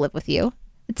people live with you.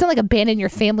 It's not like abandon your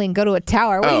family and go to a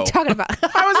tower. What are you talking about?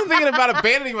 I wasn't thinking about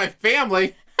abandoning my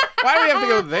family. Why do we have to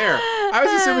go there? I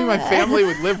was assuming my family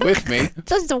would live with me.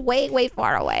 Just way, way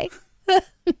far away.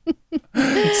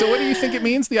 So what do you think it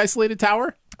means, the isolated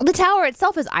tower? The tower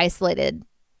itself is isolated.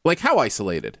 Like how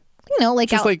isolated? Like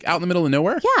just like out in the middle of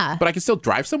nowhere? Yeah. But I can still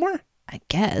drive somewhere? I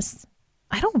guess.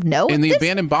 I don't know. In the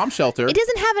abandoned bomb shelter. It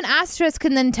doesn't have an asterisk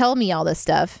and then tell me all this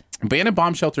stuff. Abandoned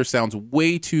bomb shelter sounds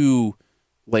way too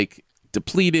like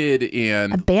depleted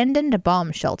and Abandoned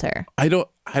bomb shelter. I don't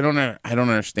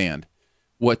understand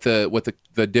what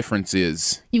the difference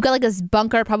is. You've got like this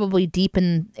bunker probably deep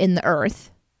in the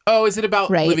earth. Oh, is it about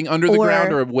living under the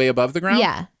ground or way above the ground?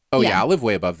 Yeah. Oh yeah, I live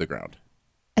way above the ground.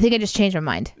 I think I just changed my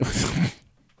mind.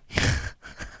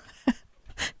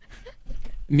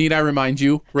 Need I remind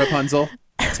you, Rapunzel?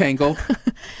 Tangle?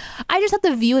 I just thought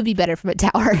the view would be better from a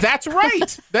tower. That's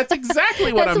right. That's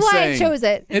exactly what I'm saying. That's why I chose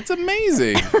it. It's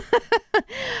amazing.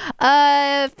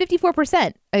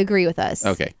 54% agree with us.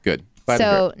 Okay, good. Glad to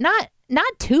So hear.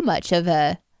 not too much of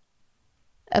a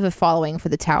following for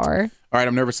the tower. All right,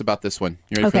 I'm nervous about this one.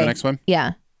 You ready for the next one?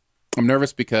 Yeah. I'm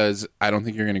nervous because I don't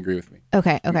think you're going to agree with me.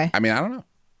 Okay. I mean, I don't know.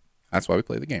 That's why we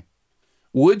play the game.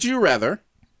 Would you rather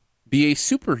be a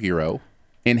superhero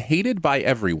and hated by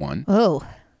everyone, Oh.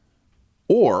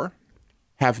 or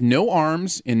have no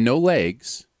arms and no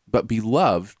legs but be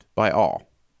loved by all?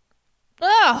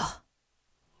 Oh.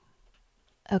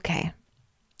 Okay.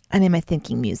 I need my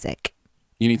thinking music.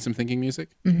 You need some thinking music?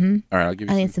 Mm-hmm. All right, I'll give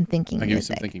you I need some thinking music. I'll give you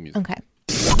some thinking music.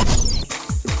 Okay.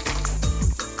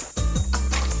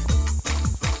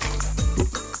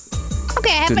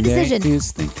 Okay, I have my decision. Danae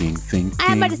is thinking I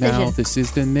have my decision. now. This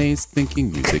is Danae's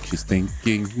thinking music. She's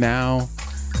thinking now.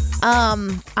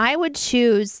 I would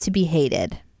choose to be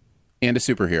hated And a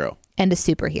superhero. and a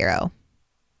superhero.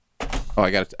 Oh,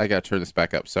 I got to turn this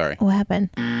back up. Sorry. What happened?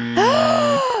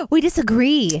 We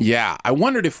disagree. Yeah, I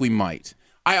wondered if we might.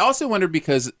 I also wondered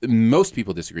because most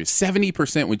people disagree.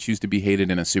 70% would choose to be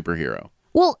hated in a superhero.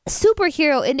 Well,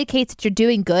 superhero indicates that you're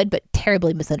doing good, but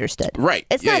terribly misunderstood. Right.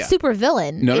 It's Yeah, not yeah. super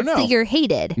villain. No, it's no. that you're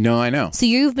hated. No, I know. So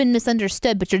you've been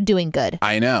misunderstood, but you're doing good.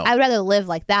 I know. I would rather live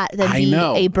like that than I be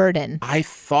know. a burden. I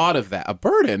thought of that. A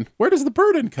burden? Where does the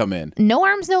burden come in? No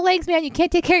arms, no legs, man. You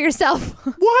can't take care of yourself.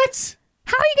 What?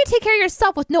 How are you going to take care of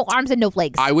yourself with no arms and no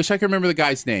legs? I wish I could remember the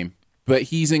guy's name, but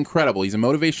he's incredible. He's a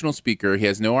motivational speaker. He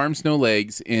has no arms, no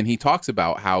legs, and he talks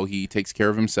about how he takes care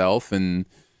of himself and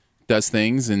does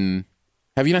things. And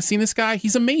have you not seen this guy?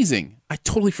 He's amazing. I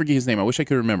totally forget his name. I wish I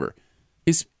could remember.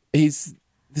 He's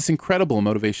this incredible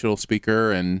motivational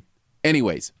speaker. And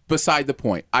anyways, beside the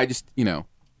point, I just,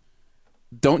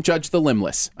 don't judge the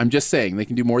limbless. I'm just saying they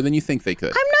can do more than you think they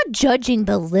could. I'm not judging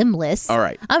the limbless. All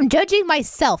right. I'm judging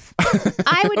myself.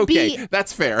 I would Okay, be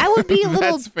that's fair. I would be a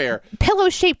little That's fair.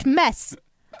 pillow-shaped mess.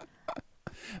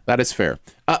 That is fair.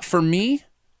 For me,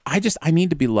 I need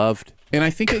to be loved. And I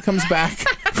think it comes back.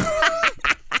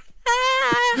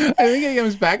 I think it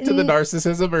comes back to the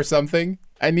narcissism or something.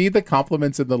 I need the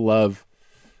compliments and the love.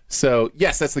 So,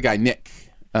 yes, that's the guy, Nick.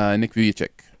 Nick Vujicic,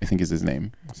 I think is his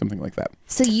name. Something like that.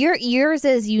 So yours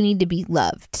is you need to be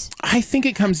loved. I think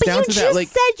it comes down to You that. just Like,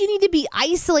 said you need to be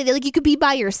isolated. Like you could be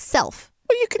by yourself.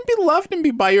 well, you can be loved and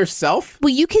be by yourself.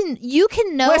 Well, you can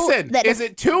know Listen, that is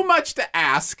it too much to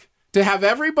ask to have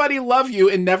everybody love you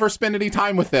and never spend any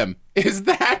time with them? Is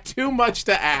that too much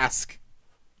to ask?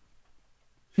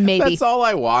 maybe. That's all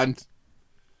I want.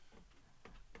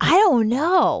 I don't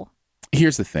know.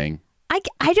 Here's the thing.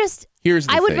 Here's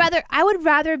the I would thing.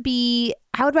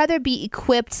 rather be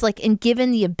equipped like and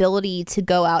given the ability to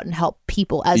go out and help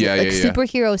people as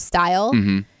superhero style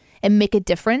and make a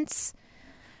difference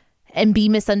and be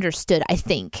misunderstood, I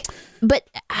think. But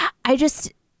I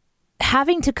just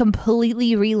having to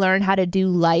completely relearn how to do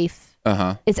life.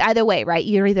 It's either way, right?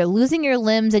 You're either losing your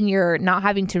limbs and you're not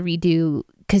having to redo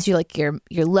because you're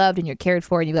loved and you're cared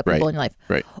for and you've got people in your life.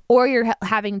 Right. Or you're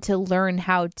having to learn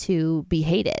how to be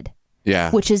hated.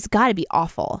 Yeah. Which has got to be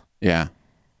awful. Yeah.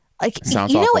 Like,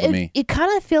 Sounds awful to me. It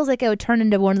kind of feels like I would turn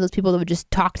into one of those people that would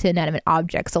just talk to inanimate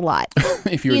objects a lot.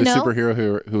 If you were the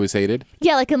superhero who was hated.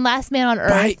 Yeah, like in Last Man on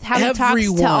Earth, how he talks to all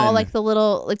everyone. like the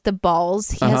little, like the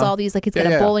balls. He has all these, like he's got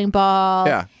a bowling ball.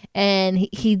 Yeah. And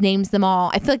he names them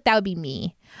all. I feel like that would be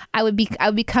me. I would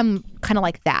become kind of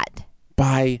like that.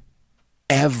 By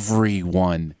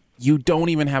everyone. You don't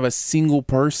even have a single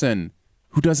person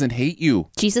who doesn't hate you.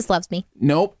 Jesus loves me.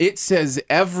 Nope. It says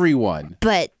everyone.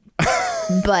 But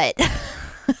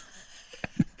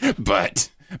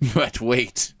But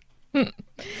wait. I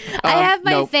have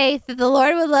my faith that the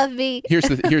Lord would love me. Here's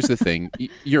the thing.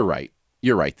 You're right.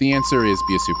 You're right. The answer is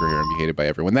be a superhero and be hated by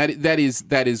everyone. That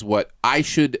is what I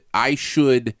should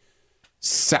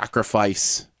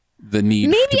sacrifice the need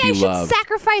Maybe to be I should loved.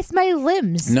 sacrifice my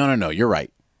limbs. No. You're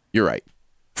right. You're right.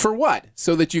 For what?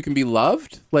 So that you can be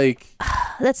loved? Like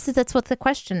That's what the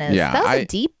question is. Yeah, that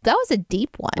was a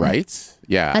deep one. right?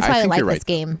 Yeah. That's why I think like you're this right.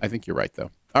 game. I think you're right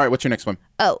though. All right, what's your next one?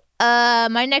 Oh,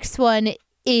 my next one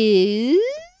is: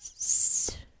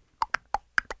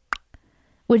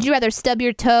 would you rather stub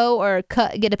your toe or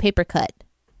get a paper cut?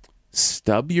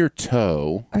 Stub your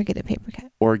toe Or get a paper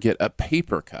cut. or get a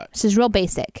paper cut. This is real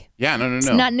basic. Yeah, no. It's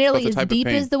not nearly But the as type of deep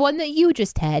pain. as the one that you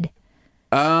just had.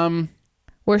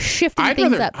 We're shifting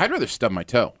things up. I'd rather stub my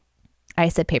toe. I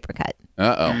said paper cut.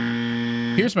 Uh-oh.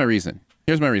 Here's my reason.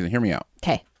 Hear me out.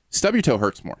 Okay. Stub your toe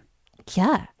hurts more,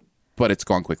 Yeah. but it's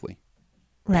gone quickly.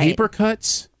 Right. Paper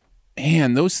cuts,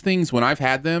 man, those things, when I've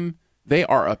had them, they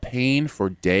are a pain for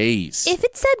days. If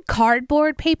it said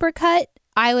cardboard paper cut,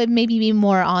 I would maybe be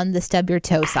more on the stub your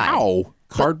toe side. Ow.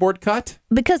 Cardboard cut?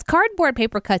 Because cardboard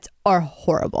paper cuts are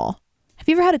horrible. Have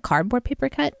you ever had a cardboard paper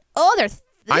cut? Oh, they're...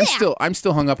 I'm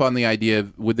still hung up on the idea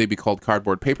of, would they be called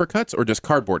cardboard paper cuts or just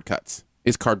cardboard cuts?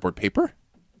 Is cardboard paper?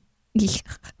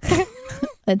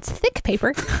 It's thick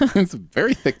paper. It's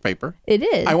very thick paper. It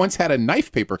is. I once had a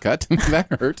knife paper cut. That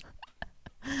hurt.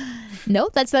 No,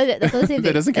 that's not the same thing.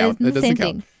 That doesn't count. It's That the doesn't same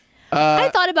count. thing. I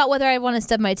thought about whether I want to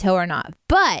stub my toe or not.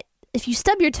 But if you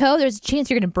stub your toe, there's a chance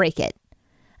you're going to break it.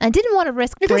 I didn't want to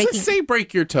risk It breaking. doesn't say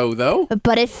break your toe, though.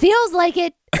 But it feels like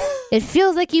it. It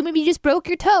feels like you maybe just broke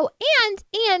your toe,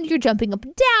 and you're jumping up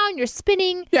and down, you're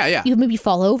spinning. Yeah. You maybe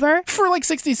fall over. For like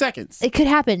 60 seconds. It could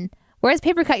happen. Whereas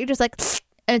paper cut, you're just like,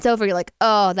 and it's over. You're like,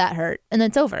 oh, that hurt, and then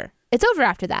it's over. It's over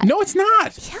after that. No, it's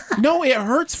not. Yeah. No, it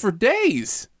hurts for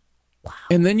days. Wow.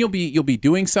 And then you'll be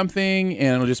doing something,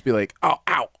 and it'll just be like, oh,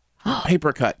 ow,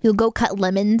 paper cut. You'll go cut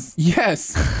lemons.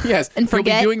 Yes. And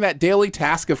forget. You'll be doing that daily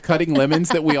task of cutting lemons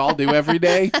that we all do every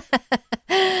day.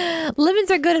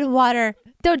 Lemons are good in water.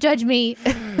 Don't judge me.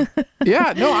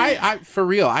 Yeah, no, I for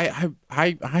real,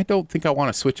 I don't think I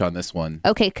want to switch on this one.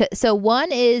 Okay, so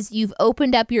one is you've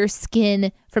opened up your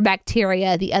skin for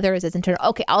bacteria. The other is internal.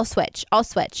 Okay, I'll switch.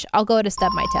 I'll go to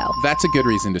stub my toe. That's a good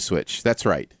reason to switch. That's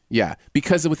right. Yeah,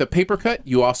 because with a paper cut,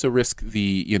 you also risk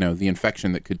the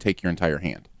infection that could take your entire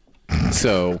hand.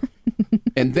 So,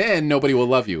 and then nobody will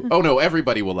love you. Oh no,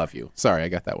 everybody will love you. Sorry, I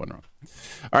got that one wrong.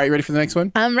 All right, you ready for the next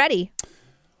one? I'm ready.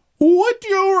 Would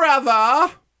you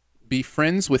rather be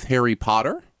friends with Harry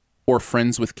Potter or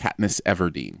friends with Katniss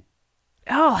Everdeen?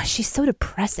 Oh, she's so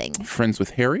depressing. Friends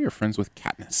with Harry or friends with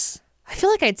Katniss? I feel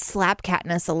like I'd slap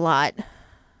Katniss a lot.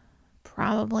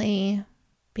 Probably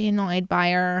be annoyed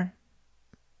by her.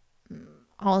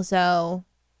 Also,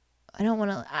 I don't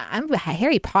want to. I'm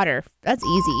Harry Potter. That's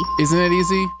easy. Isn't it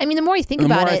easy? I mean, the more you think The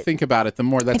about more it, I think about it, the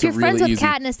more that's if you're a really friends with easy.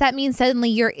 Katniss, that means suddenly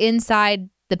you're inside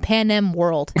the Panem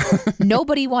world.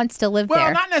 Nobody wants to live Well,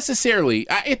 there. not necessarily.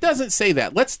 It doesn't say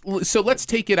that. Let's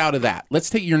take it out of that.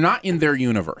 You're not in their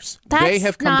universe. That's they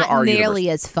have come not to our nearly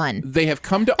universe. as fun. They have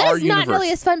come to That our is universe. not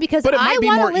nearly as fun because But it might I be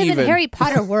want to more live even. in Harry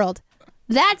Potter world.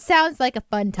 That sounds like a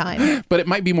fun time. But it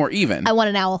might be more even. I want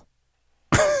an owl.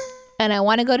 And I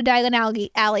want to go to Diagon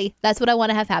Alley. That's what I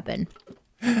want to have happen.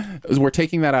 We're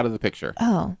taking that out of the picture.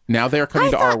 Oh. Now they're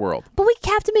coming to our world. But we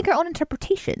have to make our own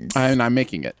interpretations. And I'm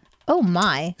making it. Oh,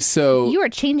 my. So You are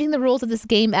changing the rules of this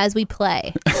game as we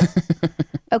play.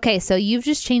 Okay, so you've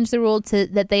just changed the rule to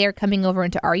that they are coming over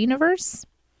into our universe?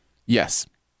 yes.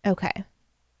 Okay.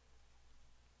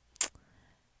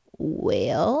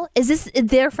 Well, is this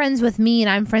they're friends with me and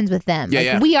I'm friends with them? Yeah,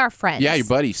 yeah. We are friends. Yeah, you're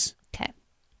buddies. Okay.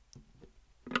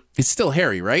 It's still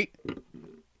Harry, right?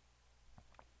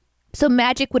 So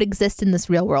magic would exist in this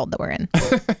real world that we're in.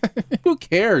 Who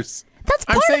cares? That's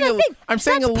part of the thing. I'm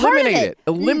saying That's part of eliminate it.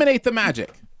 Eliminate the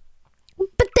magic.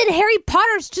 But then Harry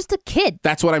Potter's just a kid.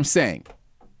 That's what I'm saying.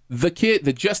 The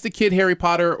just a kid Harry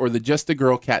Potter or the just a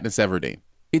girl Katniss Everdeen.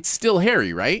 It's still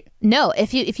Harry, right? No,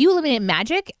 if you eliminate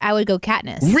magic, I would go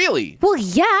Katniss. Really? Well,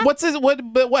 yeah.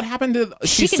 What happened to She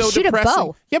she's can so shoot a depressing.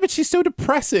 bow. Yeah, but she's so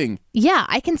depressing. Yeah,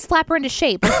 I can slap her into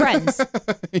shape. We're friends.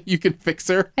 You can fix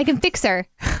her. I can fix her.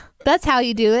 That's how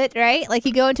you do it, right? Like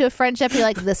you go into a friendship, you're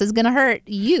like, this is going to hurt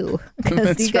you because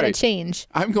That's you got to right. change.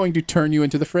 I'm going to turn you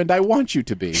into the friend I want you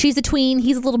to be. She's a tween.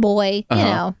 He's a little boy. You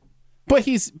know, But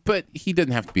he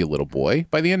didn't have to be a little boy.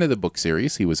 By the end of the book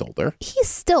series, he was older. he's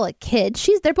still a kid.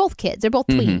 They're both kids. They're both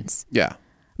tweens. Yeah.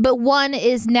 But one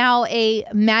is now a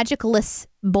magicless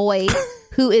boy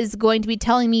who is going to be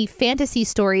telling me fantasy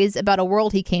stories about a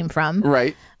world he came from.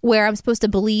 Right. Where I'm supposed to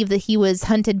believe that he was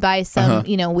hunted by some,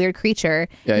 weird creature.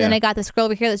 Yeah, and then yeah. I got this girl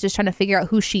over here that's just trying to figure out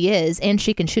who she is, and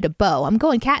she can shoot a bow. I'm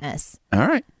going Katniss. All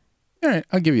right.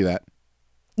 I'll give you that.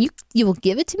 You will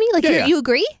give it to me? Like Yeah. you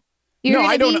agree? You're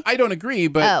No, gonna I don't agree,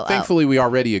 but thankfully we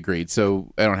already agreed,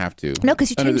 so I don't have to. No, because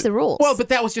you changed the rules. Well, but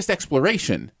that was just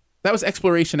exploration. That was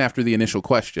exploration after the initial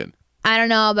question. I don't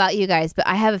know about you guys, but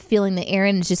I have a feeling that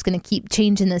Aaron is just going to keep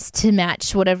changing this to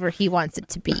match whatever he wants it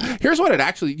to be. Here's what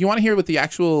you want to hear what the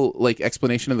actual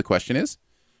explanation of the question is?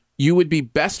 You would be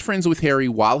best friends with Harry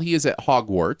while he is at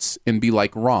Hogwarts and be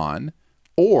like Ron,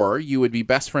 or you would be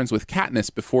best friends with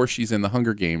Katniss before she's in the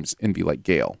Hunger Games and be like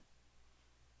Gale.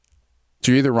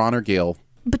 So you're either Ron or Gale.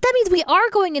 But that means we are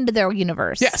going into their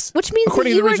universe. Yes. Which means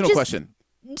according that to the you original question.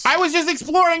 I was just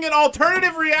exploring an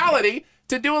alternative reality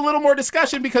to do a little more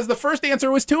discussion because the first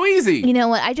answer was too easy. You know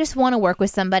what? I just want to work with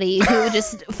somebody who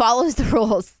just follows the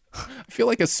rules. I feel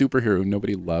like a superhero who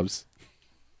nobody loves.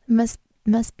 Must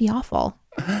be awful.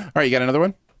 All right, you got another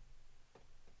one?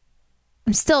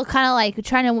 I'm still kind of like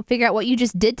trying to figure out what you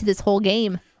just did to this whole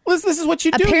game. Well, this is what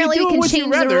you do. Apparently you do we can Would change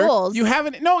you rather. the rules. You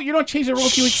haven't. No, you don't change the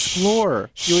rules. You explore.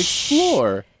 You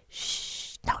explore.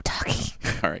 Shh, no talking.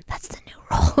 All right. That's the new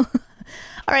rule.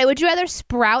 All right, would you rather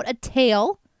sprout a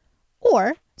tail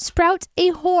or sprout a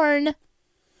horn?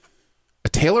 A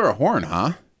tail or a horn,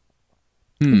 huh?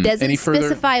 Doesn't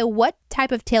specify what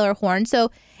type of tail or horn.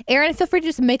 So, Aaron, feel free to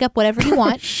just make up whatever you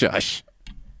want. Shush.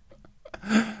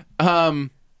 I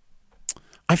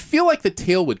feel like the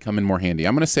tail would come in more handy.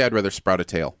 I'm going to say I'd rather sprout a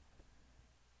tail.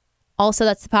 Also,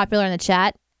 that's popular in the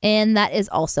chat, and that is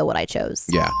also what I chose.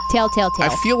 Yeah. Tail.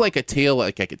 I feel like a tail,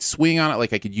 like I could swing on it,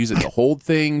 like I could use it to hold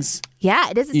things.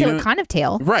 Yeah, it doesn't say what kind of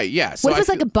tail. Right, yeah. So what if it's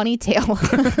like a bunny tail?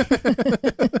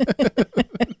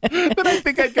 Then I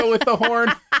think I'd go with the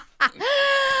horn.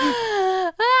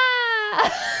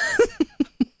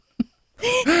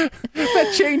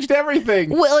 That changed everything.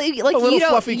 Well, like a little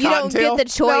fluffy you don't cottontail. get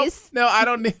the choice. No, I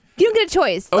don't. You don't get a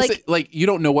choice. Oh, like you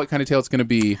don't know what kind of tail it's going to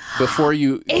be before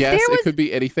you guess. It could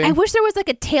be anything. I wish there was like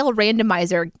a tail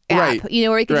randomizer app, right.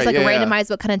 Where you can just randomize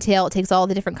what kind of tail. It takes all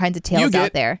the different kinds of tails you get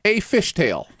out there. A fish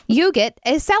tail. You get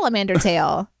a salamander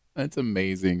tail. That's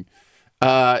amazing.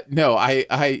 No, I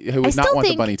would not want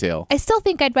the bunny tail. I still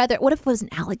think I'd rather. What if it was an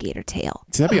alligator tail?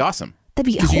 See, that'd be awesome.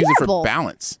 That'd be horrible. horrible. Use it for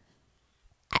balance.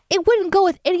 It wouldn't go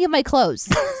with any of my clothes.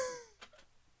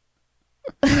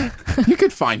 You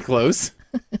could find clothes.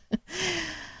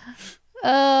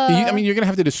 I mean, you're going to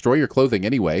have to destroy your clothing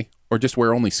anyway, or just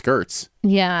wear only skirts.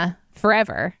 Yeah,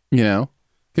 forever.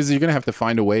 Because you're going to have to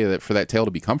find a way for that tail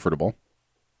to be comfortable.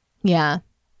 Yeah.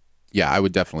 Yeah, I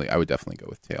would definitely go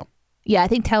with tail. Yeah, I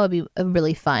think tail would be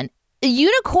really fun. A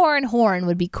unicorn horn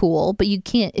would be cool, but you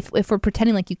can't, if we're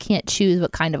pretending like you can't choose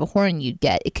what kind of a horn you'd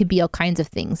get, it could be all kinds of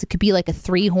things. It could be like a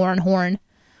 3-horn horn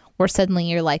where suddenly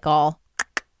you're like all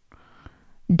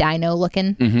dino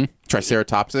looking. Mm-hmm.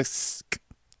 Triceratopsis.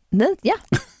 Yeah,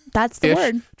 that's the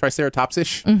word.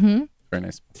 Triceratopsish. Mm-hmm. Very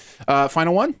nice.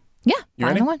 Final one? Yeah, you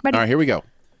ready? Final one. Ready. All right, here we go.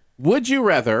 Would you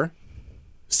rather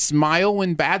smile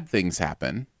when bad things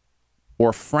happen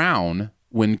or frown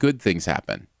when good things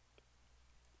happen?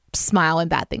 Smile when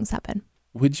bad things happen.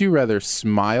 Would you rather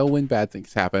smile when bad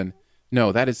things happen?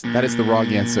 No, that is the wrong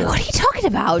answer. What are you talking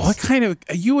about? What kind of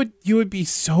you would be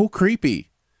so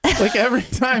creepy. Like every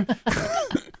time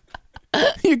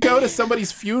you go to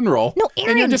somebody's funeral,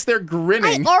 Aaron, and you're just there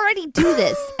grinning. I already do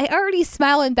this. I already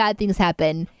smile when bad things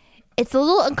happen. It's a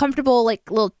little uncomfortable, like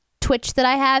little twitch that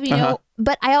I have, you know.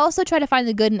 But I also try to find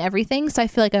the good in everything, so I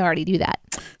feel like I already do that.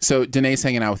 So Danae's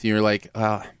hanging out with you. You're like,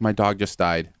 my dog just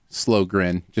died. Slow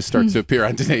grin just starts to appear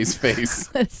on Danae's face.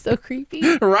 That's so creepy.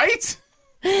 Right?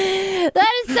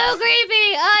 That is so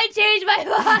creepy. I changed my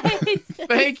mind.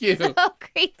 Thank you. So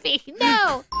creepy.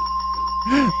 No.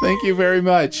 Thank you very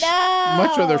much. No.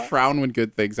 Much rather frown when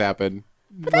good things happen.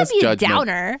 But that'd be a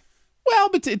downer. Well,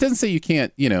 but it doesn't say you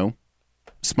can't,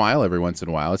 smile every once in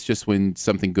a while. It's just when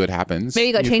something good happens. There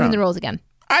you go, changing the rules again.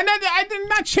 I'm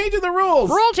not changing the rules.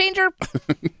 Rule changer.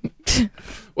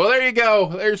 Well, there you go.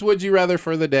 There's Would You Rather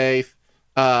for the day.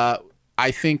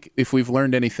 I think if we've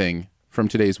learned anything from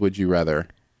today's Would You Rather,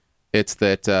 it's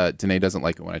that Danae doesn't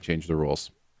like it when I change the rules.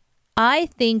 I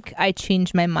think I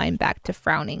changed my mind back to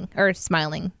frowning or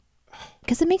smiling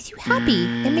because it makes you happy.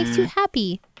 It makes you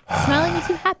happy. Smiling makes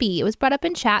you happy. It was brought up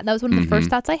in chat. That was one of the first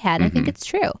thoughts I had. I think it's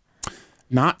true.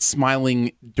 Not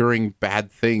smiling during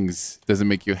bad things doesn't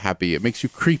make you happy. It makes you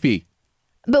creepy.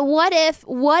 But what if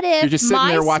you're just sitting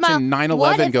there watching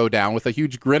 9/11 go down with a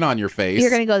huge grin on your face? You're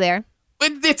going to go there.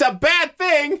 It's a bad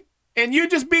thing, and you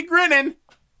just be grinning.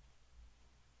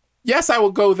 Yes, I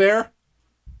will go there.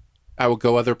 I will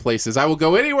go other places. I will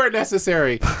go anywhere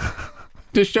necessary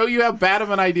to show you how bad of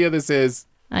an idea this is.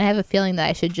 I have a feeling that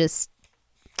I should just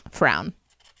frown.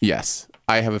 Yes,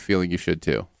 I have a feeling you should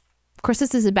too. Of course,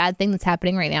 this is a bad thing that's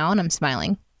happening right now, and I'm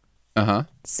smiling. Uh-huh.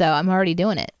 So I'm already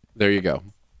doing it. There you go.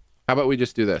 How about we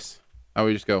just do this? How about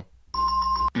we just go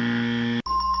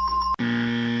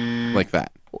like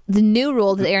that? The new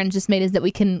rule that Aaron just made is that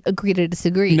we can agree to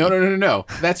disagree. No.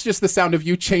 That's just the sound of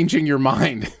you changing your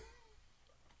mind.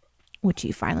 Which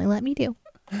you finally let me do.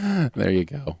 There you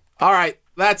go. All right.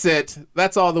 That's it.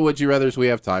 That's all the Would You Rathers we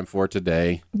have time for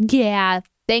today. Yeah.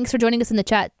 Thanks for joining us in the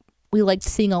chat. We liked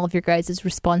seeing all of your guys'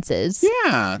 responses.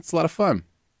 Yeah. It's a lot of fun.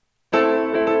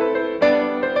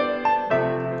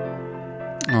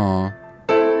 Aw.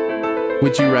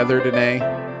 Would you rather, Danae,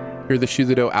 hear the Shoe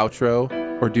the Dough outro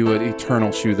or do an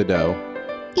eternal Shoe the Dough?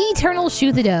 Eternal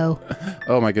Shoe the Dough.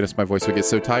 Oh my goodness, my voice would get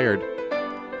so tired.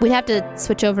 We'd have to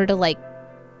switch over to like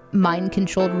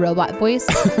mind-controlled robot voice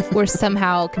where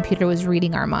somehow a computer was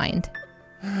reading our mind.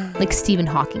 Like Stephen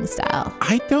Hawking style.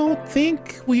 I don't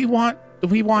think we want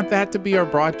that to be our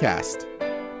broadcast.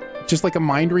 Just like a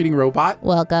mind-reading robot.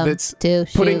 Welcome that's to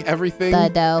putting Shoe everything the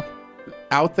Dough.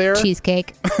 Out there.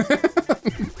 Cheesecake.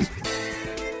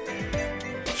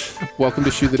 Welcome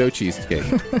to Shoe the Dough Cheesecake.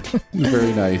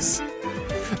 Very nice.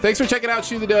 Thanks for checking out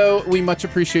Shoe the Dough. We much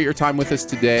appreciate your time with us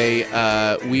today.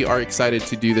 We are excited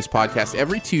to do this podcast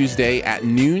every Tuesday at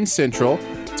noon Central.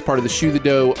 It's part of the Shoe the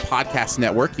Dough podcast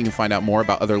network. You can find out more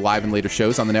about other live and later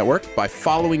shows on the network by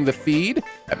following the feed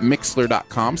at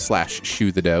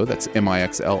mixlr.com/shoethedough. That's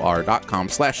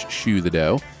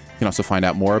mixlr.com/shoethedough. You can also find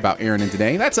out more about Aaron and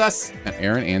Danae. That's us at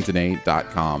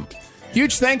aaronanddanae.com.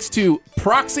 Huge thanks to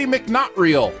Proxy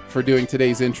McNotreal for doing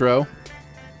today's intro.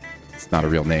 It's not a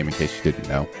real name, in case you didn't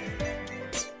know.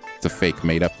 It's a fake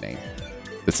made-up name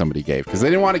that somebody gave because they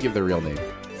didn't want to give their real name.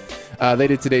 They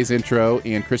did today's intro,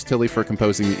 and Chris Tilley for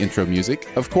composing the intro music.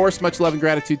 Of course, much love and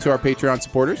gratitude to our Patreon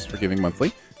supporters for giving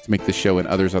monthly to make this show and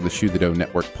others on the Shoe the Dough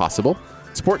Network possible.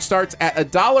 Support starts at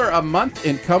 $1 a month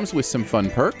and comes with some fun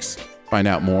perks. Find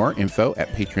out more info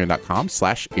at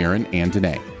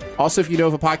patreon.com/AaronandDanae. Also, if you know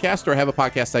of a podcast or have a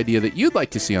podcast idea that you'd like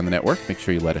to see on the network, make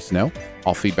sure you let us know.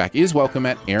 All feedback is welcome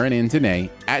at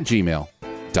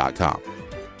aaronanddanae@gmail.com.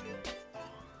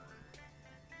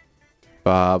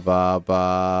 Ba ba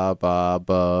ba ba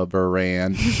ba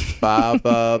Barand. Ba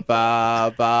ba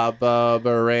ba ba ba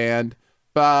Barand.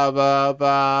 Ba ba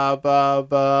ba ba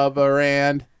ba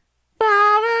Barand.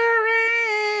 Ba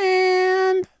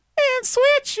Barand. And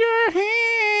switch your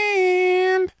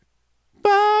hand.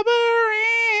 Ba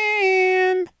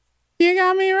Barand. You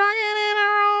got me rocking and a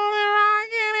rolling,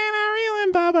 rocking and a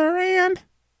reeling, Ba Barand.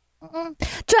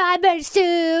 Try better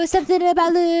stew, something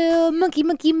about Lou, monkey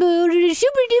moo,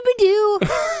 shooby dooby doo.